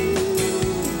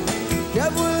que he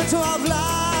vuelto a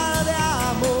hablar de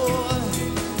amor.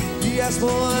 Y es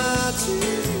por ti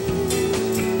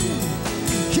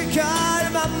que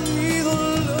calma mi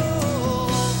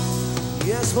dolor. Y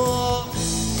es por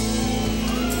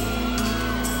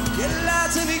que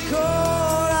late mi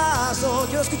corazón.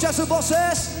 Quiero escuchar sus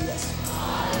voces.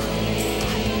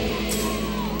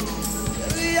 Que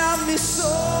brillan mis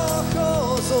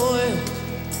ojos hoy.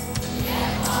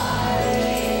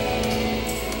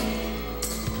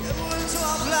 Que he vuelto a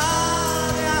hablar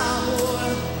de amor.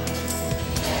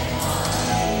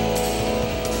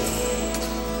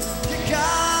 Que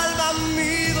calma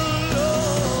mi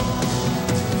dolor.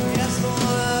 Y es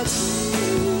por ti.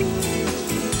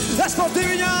 Es por ti,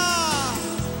 Viña.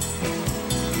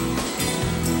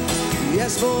 Y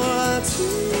es por ti.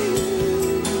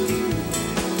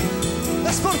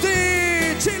 Es por ti,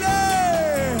 Chile.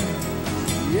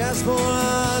 Y es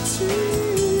por ti.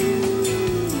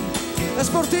 Es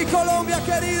por ti, Colombia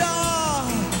querida.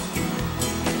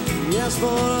 Y es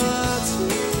por ti.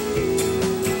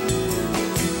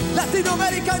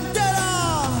 Latinoamérica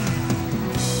entera.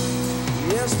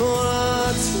 Y es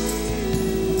por ti.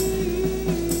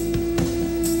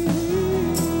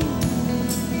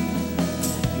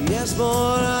 Y es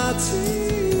por ti.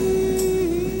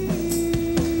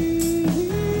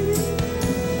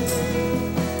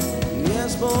 Y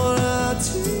es por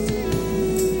ti.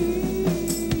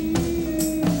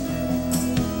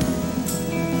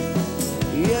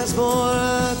 Y es por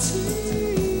ti.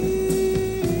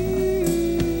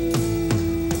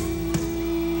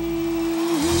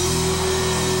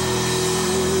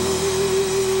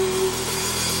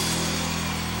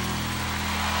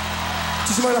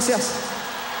 gracias.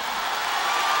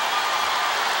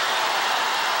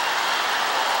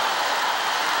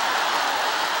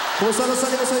 ¿Cómo están los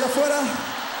ánimos allá afuera?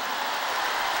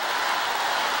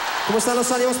 ¿Cómo están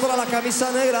los ánimos para la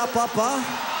camisa negra, papá?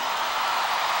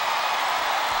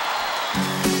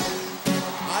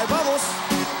 Ahí vamos.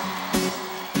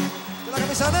 De la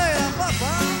camisa negra,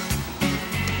 papá.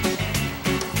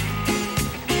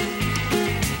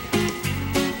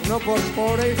 No por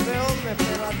pobre y feo me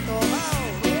pero antojado.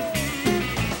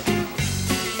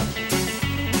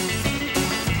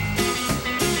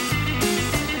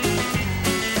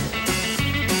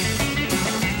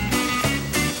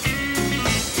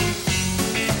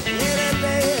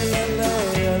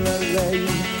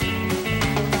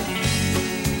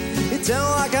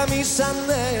 Tengo la camisa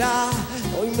negra,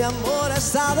 hoy mi amor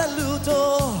está de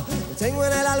luto. Tengo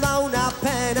en el alma una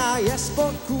pena y es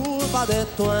por culpa de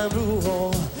tu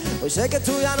embrujo. Hoy sé que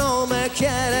tú ya no me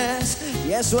quieres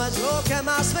y eso es lo que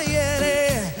más me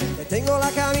hiere. Tengo la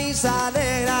camisa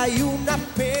negra y una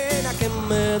pena que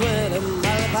me duele.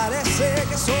 Mal parece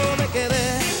que solo me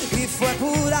quedé y fue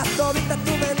pura todita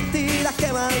tu mentira.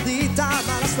 Qué maldita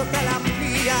mala suerte la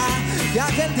mía, que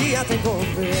aquel día te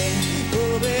encontré.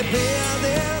 Pude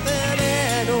perder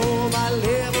veneno, me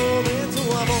alevo de tu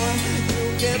amor,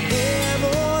 que te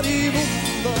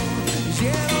moribundo,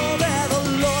 lleno de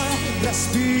dolor,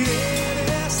 respiré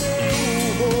ese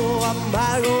humo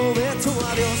amargo de tu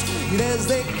adiós. Y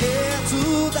desde que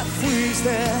tú te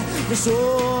fuiste, yo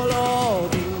solo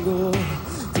tengo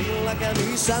la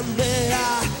camisa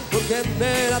negra, porque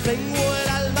negra tengo el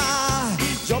alma.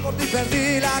 Yo por ti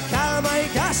perdí la calma y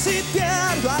casi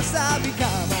pierdo hasta mi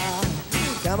cama.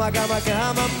 Cama, cama,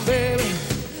 cama, baby.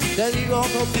 Te digo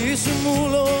con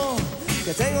disimulo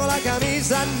que tengo la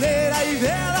camisa negra y de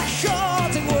la yo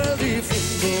tengo el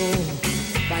difunto.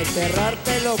 Pa'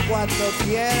 enterrártelo cuando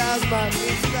quieras,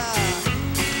 mamita.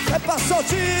 ¿Qué pasó,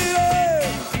 Chile?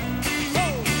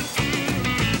 Vamos,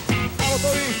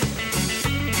 Toby.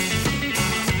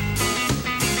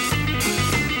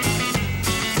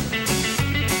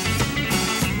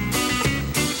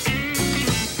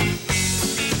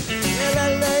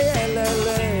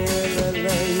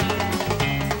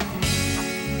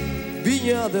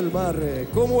 Viña del Mar,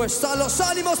 ¿cómo están los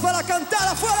ánimos para cantar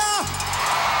afuera?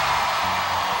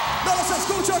 No los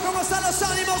escucho, ¿cómo están los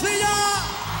ánimos, Viña?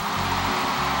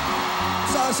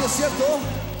 ¿Sabes si es cierto?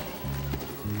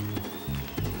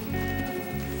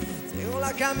 Tengo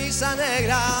la camisa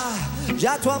negra,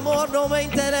 ya tu amor no me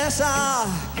interesa.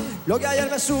 Lo que ayer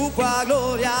me supo a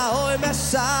gloria, hoy me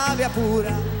sabe a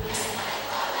pura.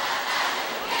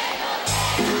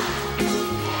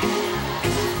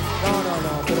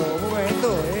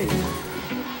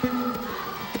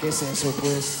 ¿Qué es eso,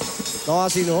 pues? No,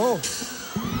 así no.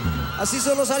 ¿Así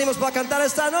son los ánimos para cantar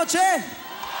esta noche?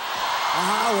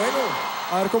 Ah, bueno.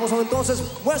 A ver cómo son entonces.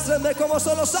 Muéstrenme cómo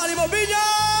son los ánimos, Viña.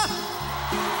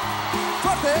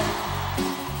 Fuerte.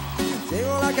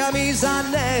 Tengo la camisa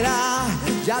negra,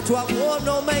 ya tu amor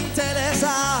no me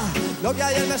interesa. Lo que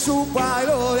ayer me supo a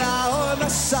gloria, hoy me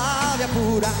sabe a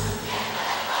pura.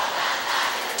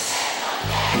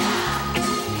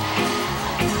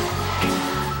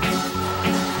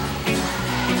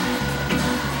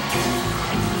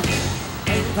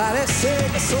 Parece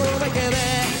que solo me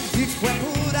quedé y fue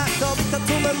pura tonta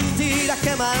tu mentira.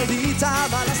 Qué maldita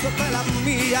mala suerte la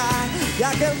mía, y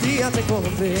aquel día te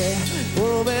encontré.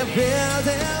 Por beber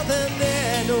del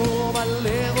veneno, me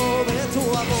alevo de tu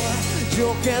amor.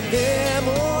 Yo quedé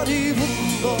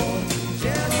moribundo,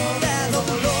 lleno de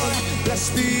dolor.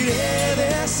 Respiré de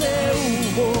ese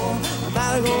humo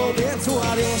amargo de tu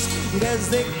adiós. Y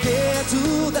desde que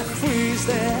tú te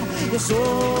fuiste, yo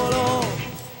solo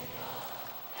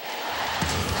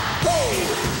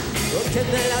porque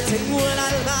negra tengo el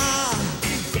alma,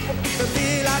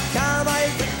 perdí la cama y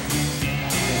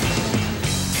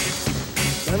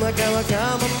cama, cama,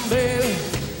 cama, baby.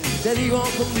 Te digo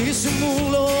con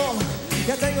disimulo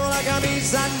que tengo la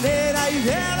camisa negra y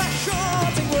de la yo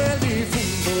tengo el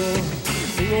difunto.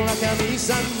 Tengo la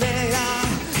camisa negra,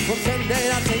 porque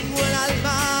negra tengo el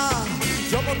alma.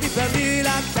 Yo por ti perdí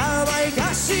la cama y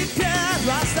casi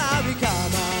pierdo hasta mi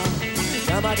cama.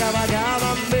 Cama, cama,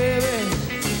 cama, baby.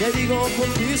 Te digo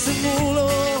con disimulo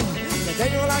que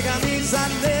tengo la camisa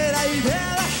negra y de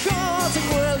la yo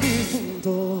tengo el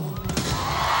difunto.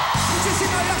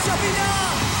 Muchísimas gracias, Viña.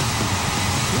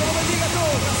 Dios lo bendiga a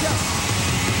todos. Gracias.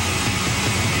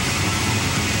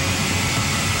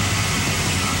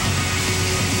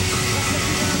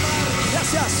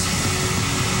 Gracias.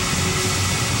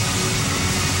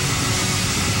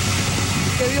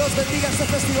 Que Dios bendiga este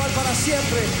festival para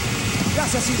siempre.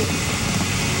 Gracias, Ido.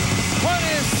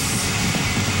 Juanes,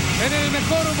 en el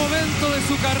mejor momento de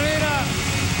su carrera,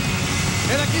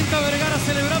 en la Quinta Vergara,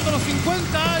 celebrando los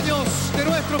 50 años de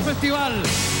nuestro festival.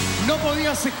 No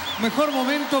podía ser mejor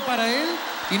momento para él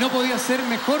y no podía ser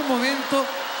mejor momento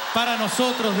para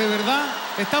nosotros. De verdad,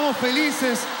 estamos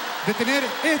felices de tener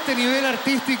este nivel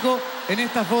artístico en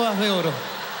estas bodas de oro.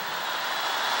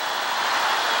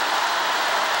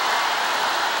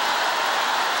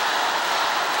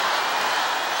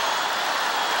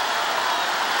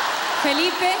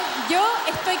 Felipe, yo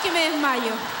estoy que me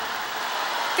desmayo.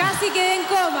 Casi quedé en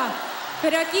coma.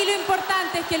 Pero aquí lo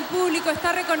importante es que el público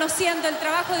está reconociendo el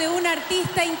trabajo de un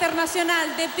artista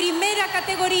internacional de primera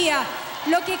categoría.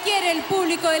 Lo que quiere el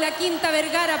público de la Quinta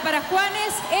Vergara para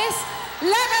Juanes es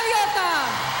la gaviota.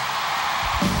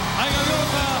 Hay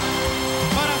gaviota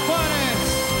para Juanes.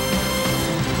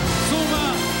 Suma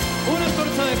una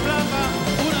antorcha de plata,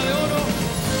 una de oro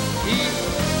y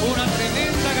una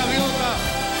tremenda gaviota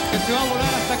que se va a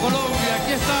volar hasta Colombia.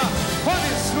 Aquí está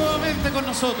Juanes nuevamente con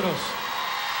nosotros.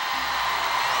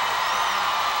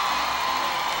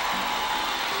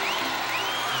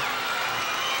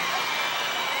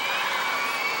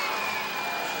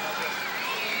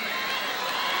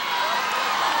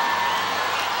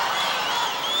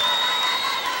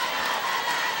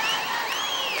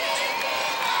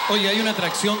 Oye, hay una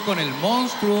atracción con el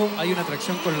monstruo, hay una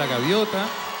atracción con la gaviota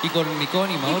y con Nicón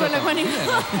y Maura también.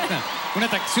 Una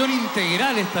atracción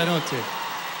integral esta noche.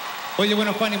 Oye,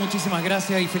 bueno, Juan, y muchísimas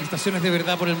gracias y felicitaciones de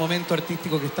verdad por el momento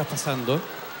artístico que estás pasando.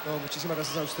 No, muchísimas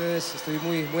gracias a ustedes, estoy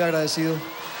muy agradecido.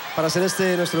 Para hacer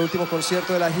este nuestro último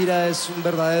concierto de la gira es un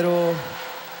verdadero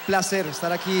placer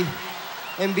estar aquí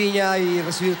en Viña y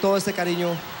recibir todo este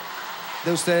cariño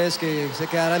de ustedes que se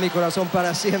quedará en mi corazón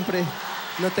para siempre.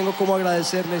 No tengo cómo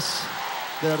agradecerles,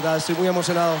 de verdad, estoy muy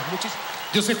emocionado.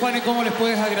 Yo sé, Juan, cómo les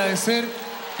puedes agradecer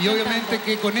y obviamente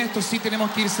que con esto sí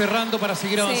tenemos que ir cerrando para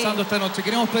seguir avanzando esta noche.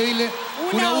 Queremos pedirle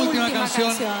una última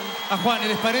canción a Juan,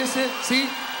 ¿les parece? ¿Sí?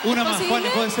 Una más. Juan,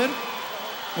 ¿puede ser?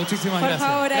 Muchísimas gracias. Por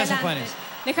favor, gracias, adelante. Juanes.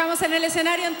 Dejamos en el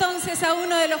escenario entonces a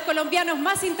uno de los colombianos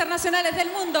más internacionales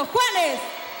del mundo, Juanes.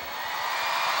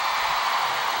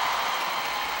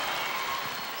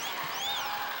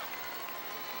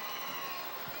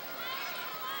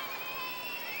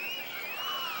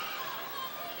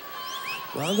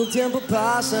 Cuando el tiempo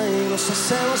pasa y nos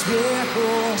hacemos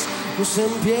viejos, nos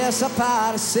empieza a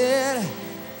parecer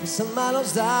que son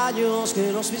malos daños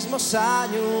que los mismos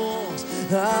años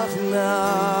al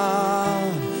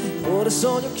final. Por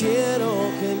eso yo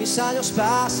quiero que mis años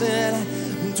pasen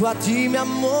junto a ti, mi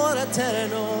amor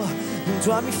eterno,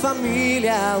 junto a mi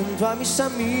familia, junto a mis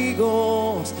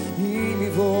amigos y mi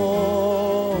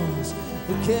voz.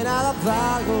 Porque nada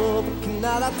valgo, porque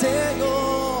nada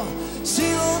tengo si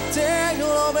no tengo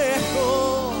lo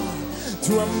mejor,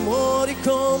 tu amor y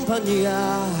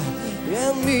compañía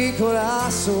en mi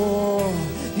corazón.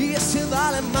 Y es que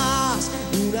vale más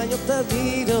un año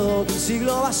perdido que un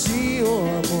siglo vacío,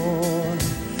 amor.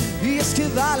 Y es que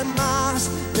vale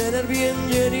más tener bien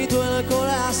llenito el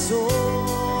corazón.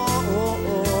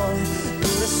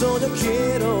 Por eso yo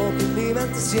quiero que en mi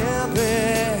mente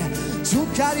siempre tu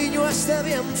cariño esté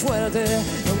bien fuerte,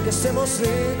 aunque estemos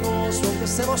lejos, aunque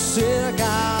estemos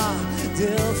cerca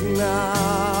del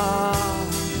final.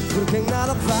 Porque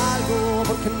nada valgo,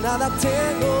 porque nada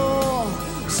tengo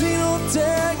si no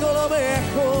tengo lo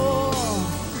mejor,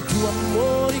 tu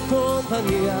amor y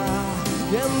compañía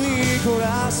en mi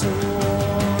corazón.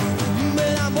 Me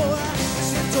enamora, me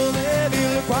siento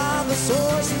débil cuando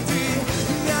estoy sin ti,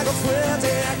 me hago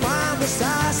fuerte cuando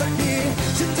estás aquí.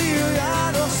 Sin ti yo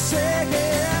ya no sé qué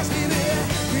es vivir,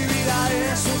 mi vida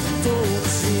es un todo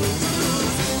sin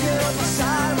luz. Quiero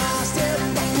pasar más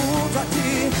tiempo junto a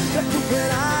ti,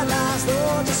 recuperar las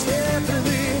noches que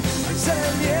perdí, vencer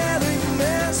el miedo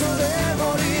inmenso de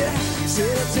morir,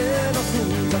 ser eterno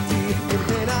junto a ti.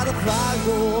 Porque nada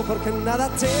valgo, porque nada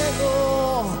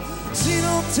tengo si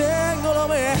no tengo lo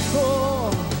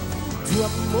mejor, tu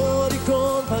amor y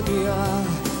compañía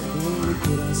en mi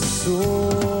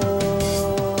corazón.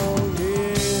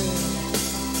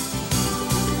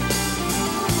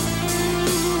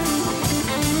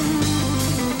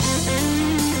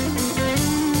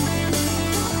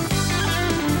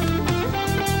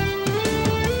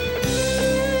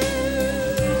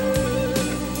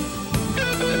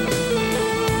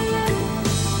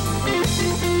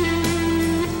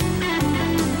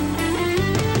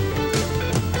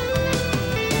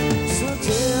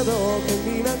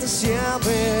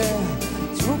 Siempre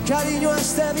tu cariño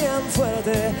esté bien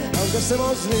fuerte, aunque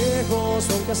estemos lejos,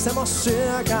 aunque estemos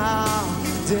cerca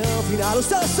del final.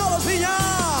 Ustedes solos, Viña.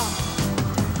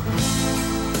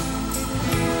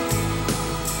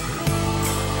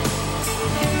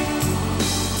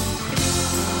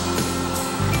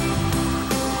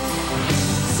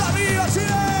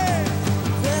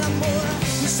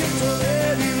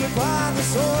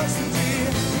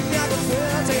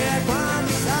 suerte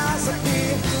cuando estás aquí.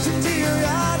 Sin ti yo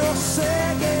ya no sé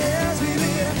qué es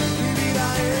vivir. Mi vida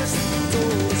es tú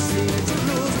sin tu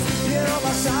luz. Quiero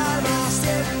pasar más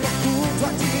tiempo junto a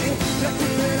ti,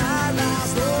 recuperar las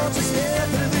noches que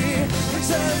perdí,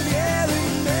 vencer el miedo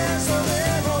inmenso de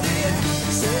morir,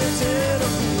 ser entero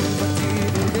junto a ti.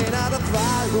 Porque nada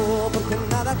valgo, porque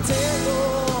nada tengo,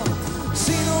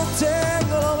 si no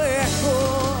tengo lo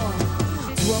mejor,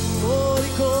 tu amor y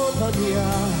compañía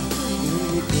en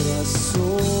mi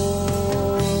corazón.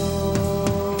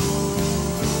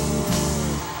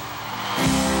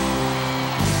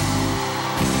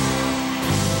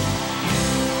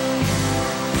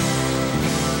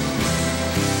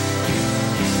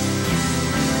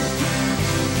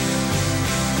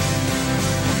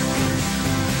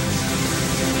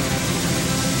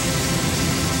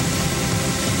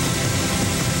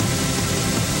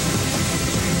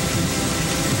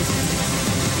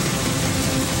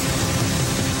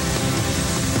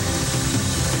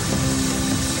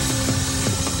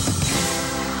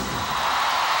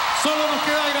 Solo nos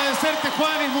queda agradecerte,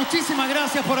 Juanes. Muchísimas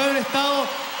gracias por haber estado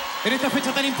en esta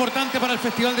fecha tan importante para el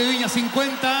Festival de Viña.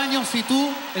 50 años y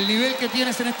tú, el nivel que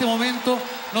tienes en este momento,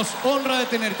 nos honra de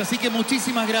tenerte. Así que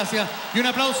muchísimas gracias. Y un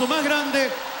aplauso más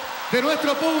grande de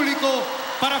nuestro público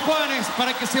para Juanes,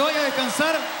 para que se vaya a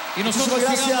descansar y nosotros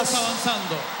sigamos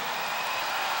avanzando.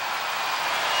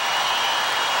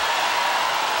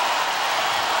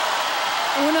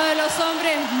 Uno de los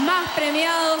hombres más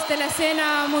premiados de la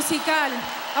escena musical.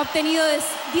 Ha obtenido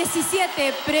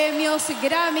 17 premios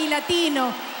Grammy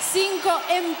Latino, 5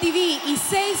 MTV y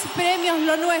 6 premios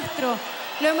Lo Nuestro.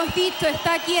 Lo hemos dicho,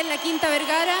 está aquí en la Quinta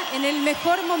Vergara en el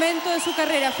mejor momento de su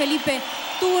carrera. Felipe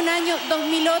tuvo un año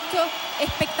 2008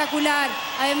 espectacular.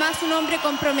 Además, un hombre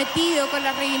comprometido con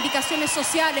las reivindicaciones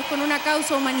sociales, con una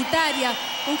causa humanitaria.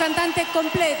 Un cantante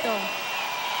completo.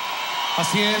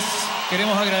 Así es.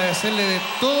 Queremos agradecerle de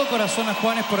todo corazón a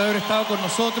Juanes por haber estado con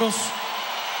nosotros.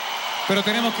 Pero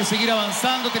tenemos que seguir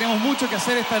avanzando, tenemos mucho que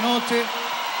hacer esta noche.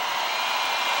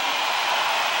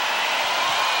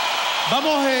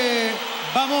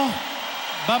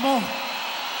 Vamos.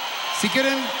 Si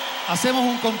quieren, hacemos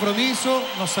un compromiso,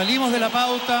 nos salimos de la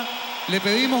pauta, le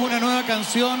pedimos una nueva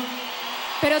canción.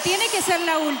 Pero tiene que ser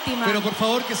la última. Pero por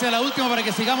favor que sea la última para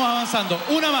que sigamos avanzando.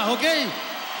 Una más, ¿ok?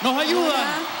 Nos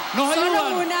ayudan.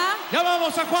 Solo una. Ya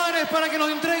vamos a Juanes para que nos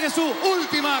entregue su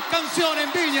última canción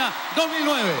en Viña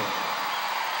 2009.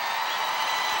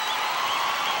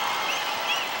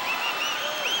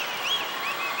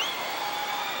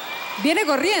 Viene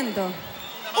corriendo.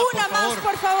 Una más,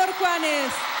 por favor,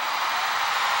 Juanes.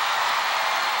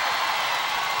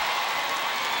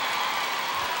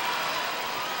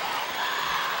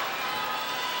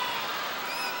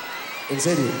 En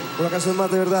serio, una canción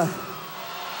más de verdad.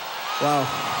 Wow.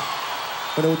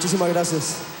 Bueno, muchísimas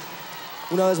gracias.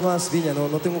 Una vez más, Viña,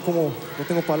 no tengo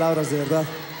palabras de verdad.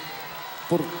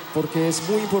 Porque es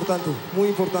muy importante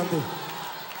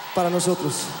para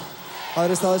nosotros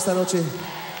haber estado esta noche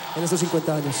en estos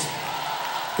 50 años.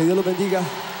 Que Dios los bendiga.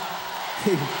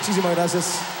 Muchísimas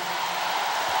gracias.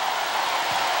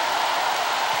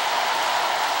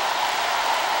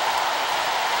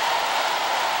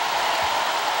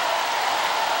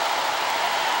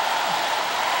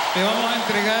 Le vamos a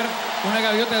entregar una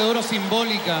gaviota de oro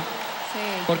simbólica, Sí.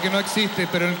 porque no existe,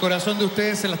 pero en el corazón de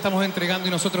ustedes se la estamos entregando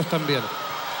y nosotros también.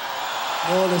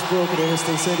 No les puedo creer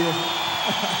esto, en serio.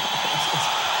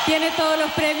 Tiene todos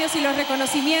los premios y los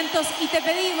reconocimientos y te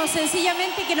pedimos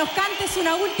sencillamente que nos cantes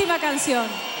una última canción.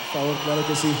 Por favor, claro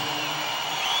que sí.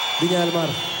 Viña del Mar,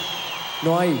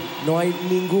 no hay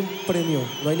ningún premio,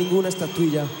 no hay ninguna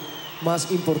estatuilla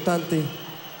más importante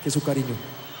que su cariño.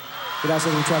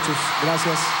 Gracias, muchachos,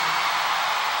 gracias.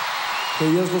 Que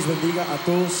Dios los bendiga a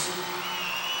todos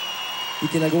y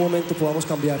que en algún momento podamos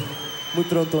cambiar muy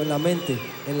pronto en la mente,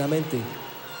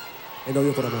 el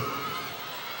odio por amor.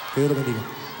 Que Dios los bendiga.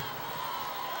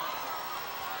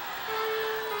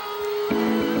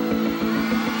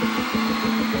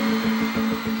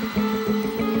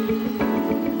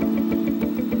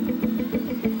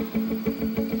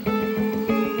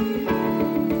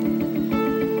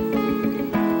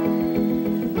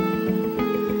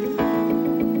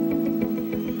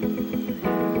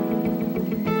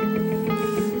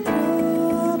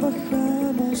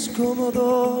 Como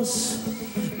dos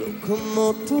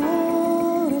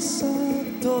locomotores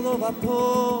a todo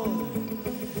vapor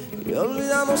y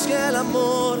olvidamos que el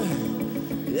amor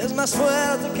es más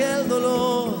fuerte que el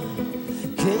dolor,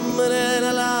 que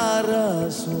envenena la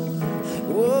razón.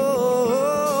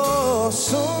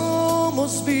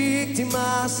 Somos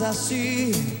víctimas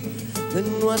así de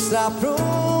nuestra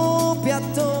propia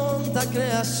tonta la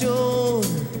creación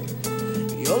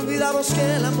y olvidamos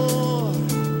que el amor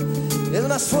es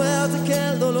más fuerte que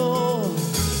el dolor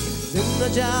de una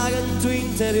llaga en tu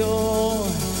interior.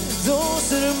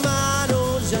 Dos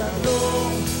hermanos ya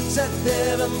no se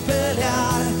deben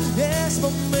pelear, es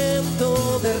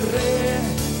momento de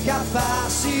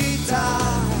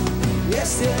recapacitar y es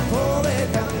tiempo de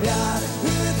cambiar.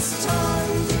 It's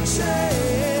time to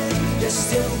change, es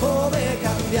tiempo de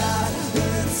cambiar.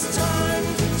 It's time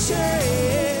to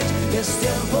change, es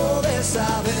tiempo de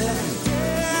saber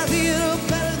pedir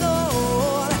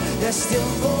perdón, es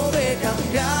tiempo de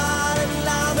cambiar en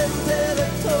la mente de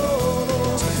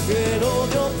todos el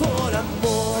odio por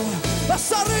amor.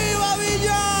 ¡Hasta arriba,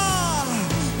 Viña!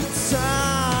 It's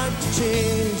time to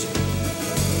change.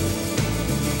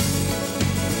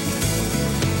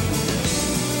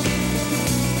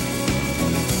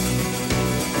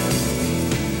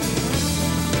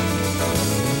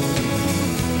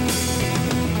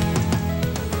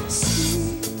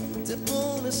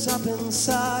 A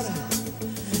pensar,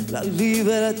 la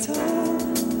libertad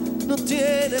no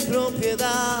tiene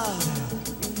propiedad.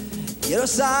 Quiero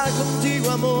estar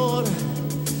contigo, amor.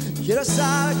 Quiero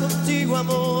estar contigo,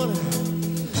 amor.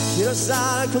 Quiero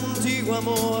estar contigo,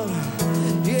 amor.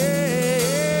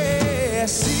 Yeah.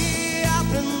 Si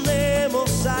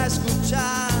aprendemos a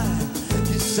escuchar,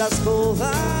 quizás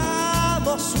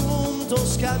podamos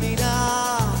juntos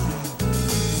caminar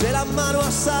de la mano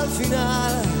hasta el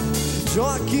final. Yo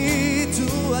aquí,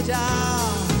 tú allá,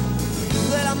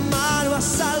 de la mano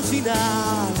hasta el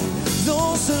final.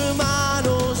 Dos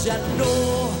hermanos ya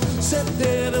no se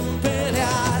deben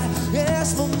pelear,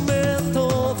 es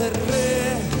momento de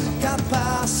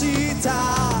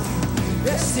recapacitar,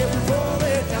 es tiempo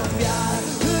de cambiar.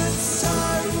 It's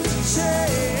time to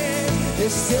change,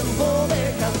 es tiempo de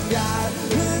cambiar.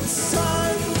 It's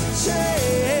time to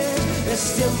change, es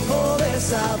tiempo de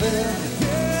saber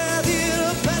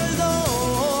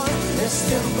es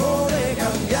tiempo de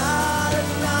cambiar en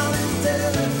la mente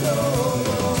de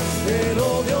todos el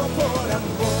odio por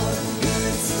amor.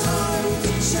 It's time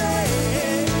to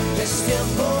change, es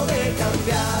tiempo de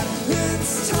cambiar.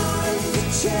 It's time to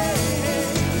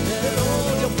change, el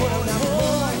odio por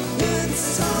amor. It's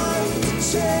time to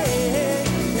change,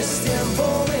 es tiempo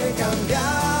de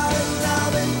cambiar en la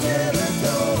mente de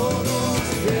todos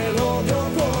el odio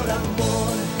por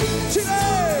amor. ¡Chile!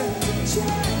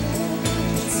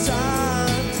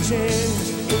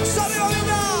 ¡Salió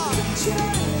Viña!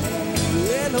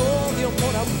 El odio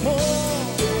por amor.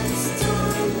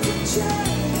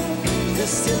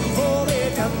 Es tiempo de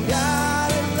cambiar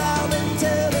en la mente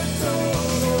de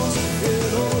todos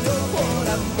el odio por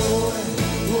amor.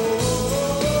 Oh,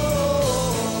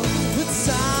 it's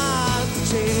time to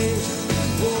change.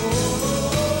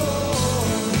 Oh,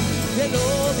 el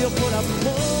odio por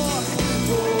amor.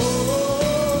 Oh,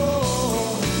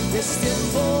 es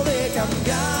tiempo de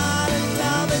cambiar en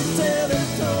la mente de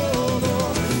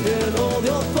todos el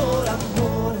odio por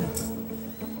amor.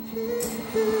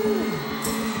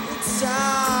 It's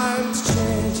time to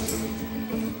change.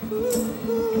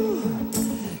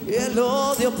 El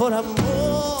odio por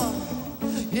amor.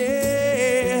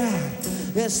 Yeah.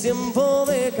 Es tiempo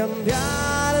de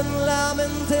cambiar en la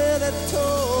mente de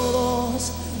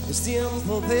todos. Es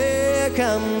tiempo de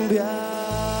cambiar.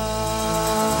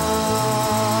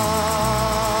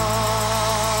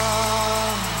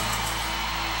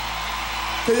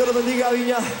 Que Dios los bendiga,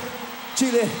 Viña,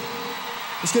 Chile.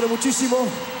 Los quiero muchísimo.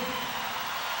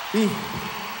 Y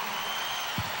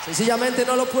sencillamente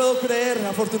no lo puedo creer.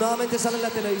 Afortunadamente sale en la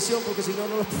televisión porque si no,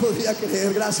 no lo podría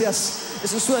creer. Gracias.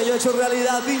 Es un sueño hecho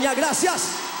realidad. Viña, gracias.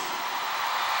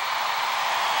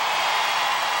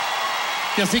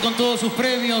 Y así con todos sus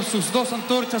premios, sus dos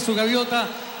antorchas, su gaviota,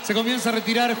 se comienza a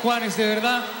retirar Juanes, de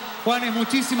verdad. Juanes,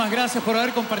 muchísimas gracias por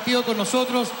haber compartido con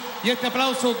nosotros y este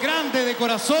aplauso grande de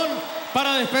corazón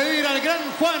para despedir al gran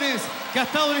Juanes, que ha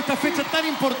estado en esta fecha tan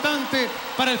importante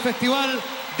para el Festival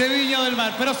de Viña del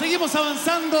Mar. Pero seguimos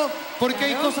avanzando porque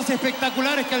hay cosas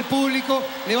espectaculares que al público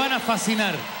le van a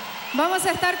fascinar. Vamos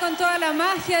a estar con toda la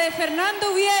magia de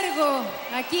Fernando Viergo,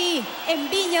 aquí en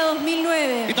Viña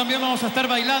 2009. Y también vamos a estar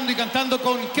bailando y cantando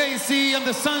con Casey and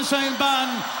the Sunshine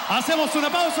Band. Hacemos una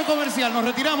pausa comercial, nos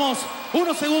retiramos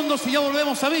unos segundos y ya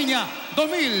volvemos a Viña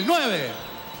 2009.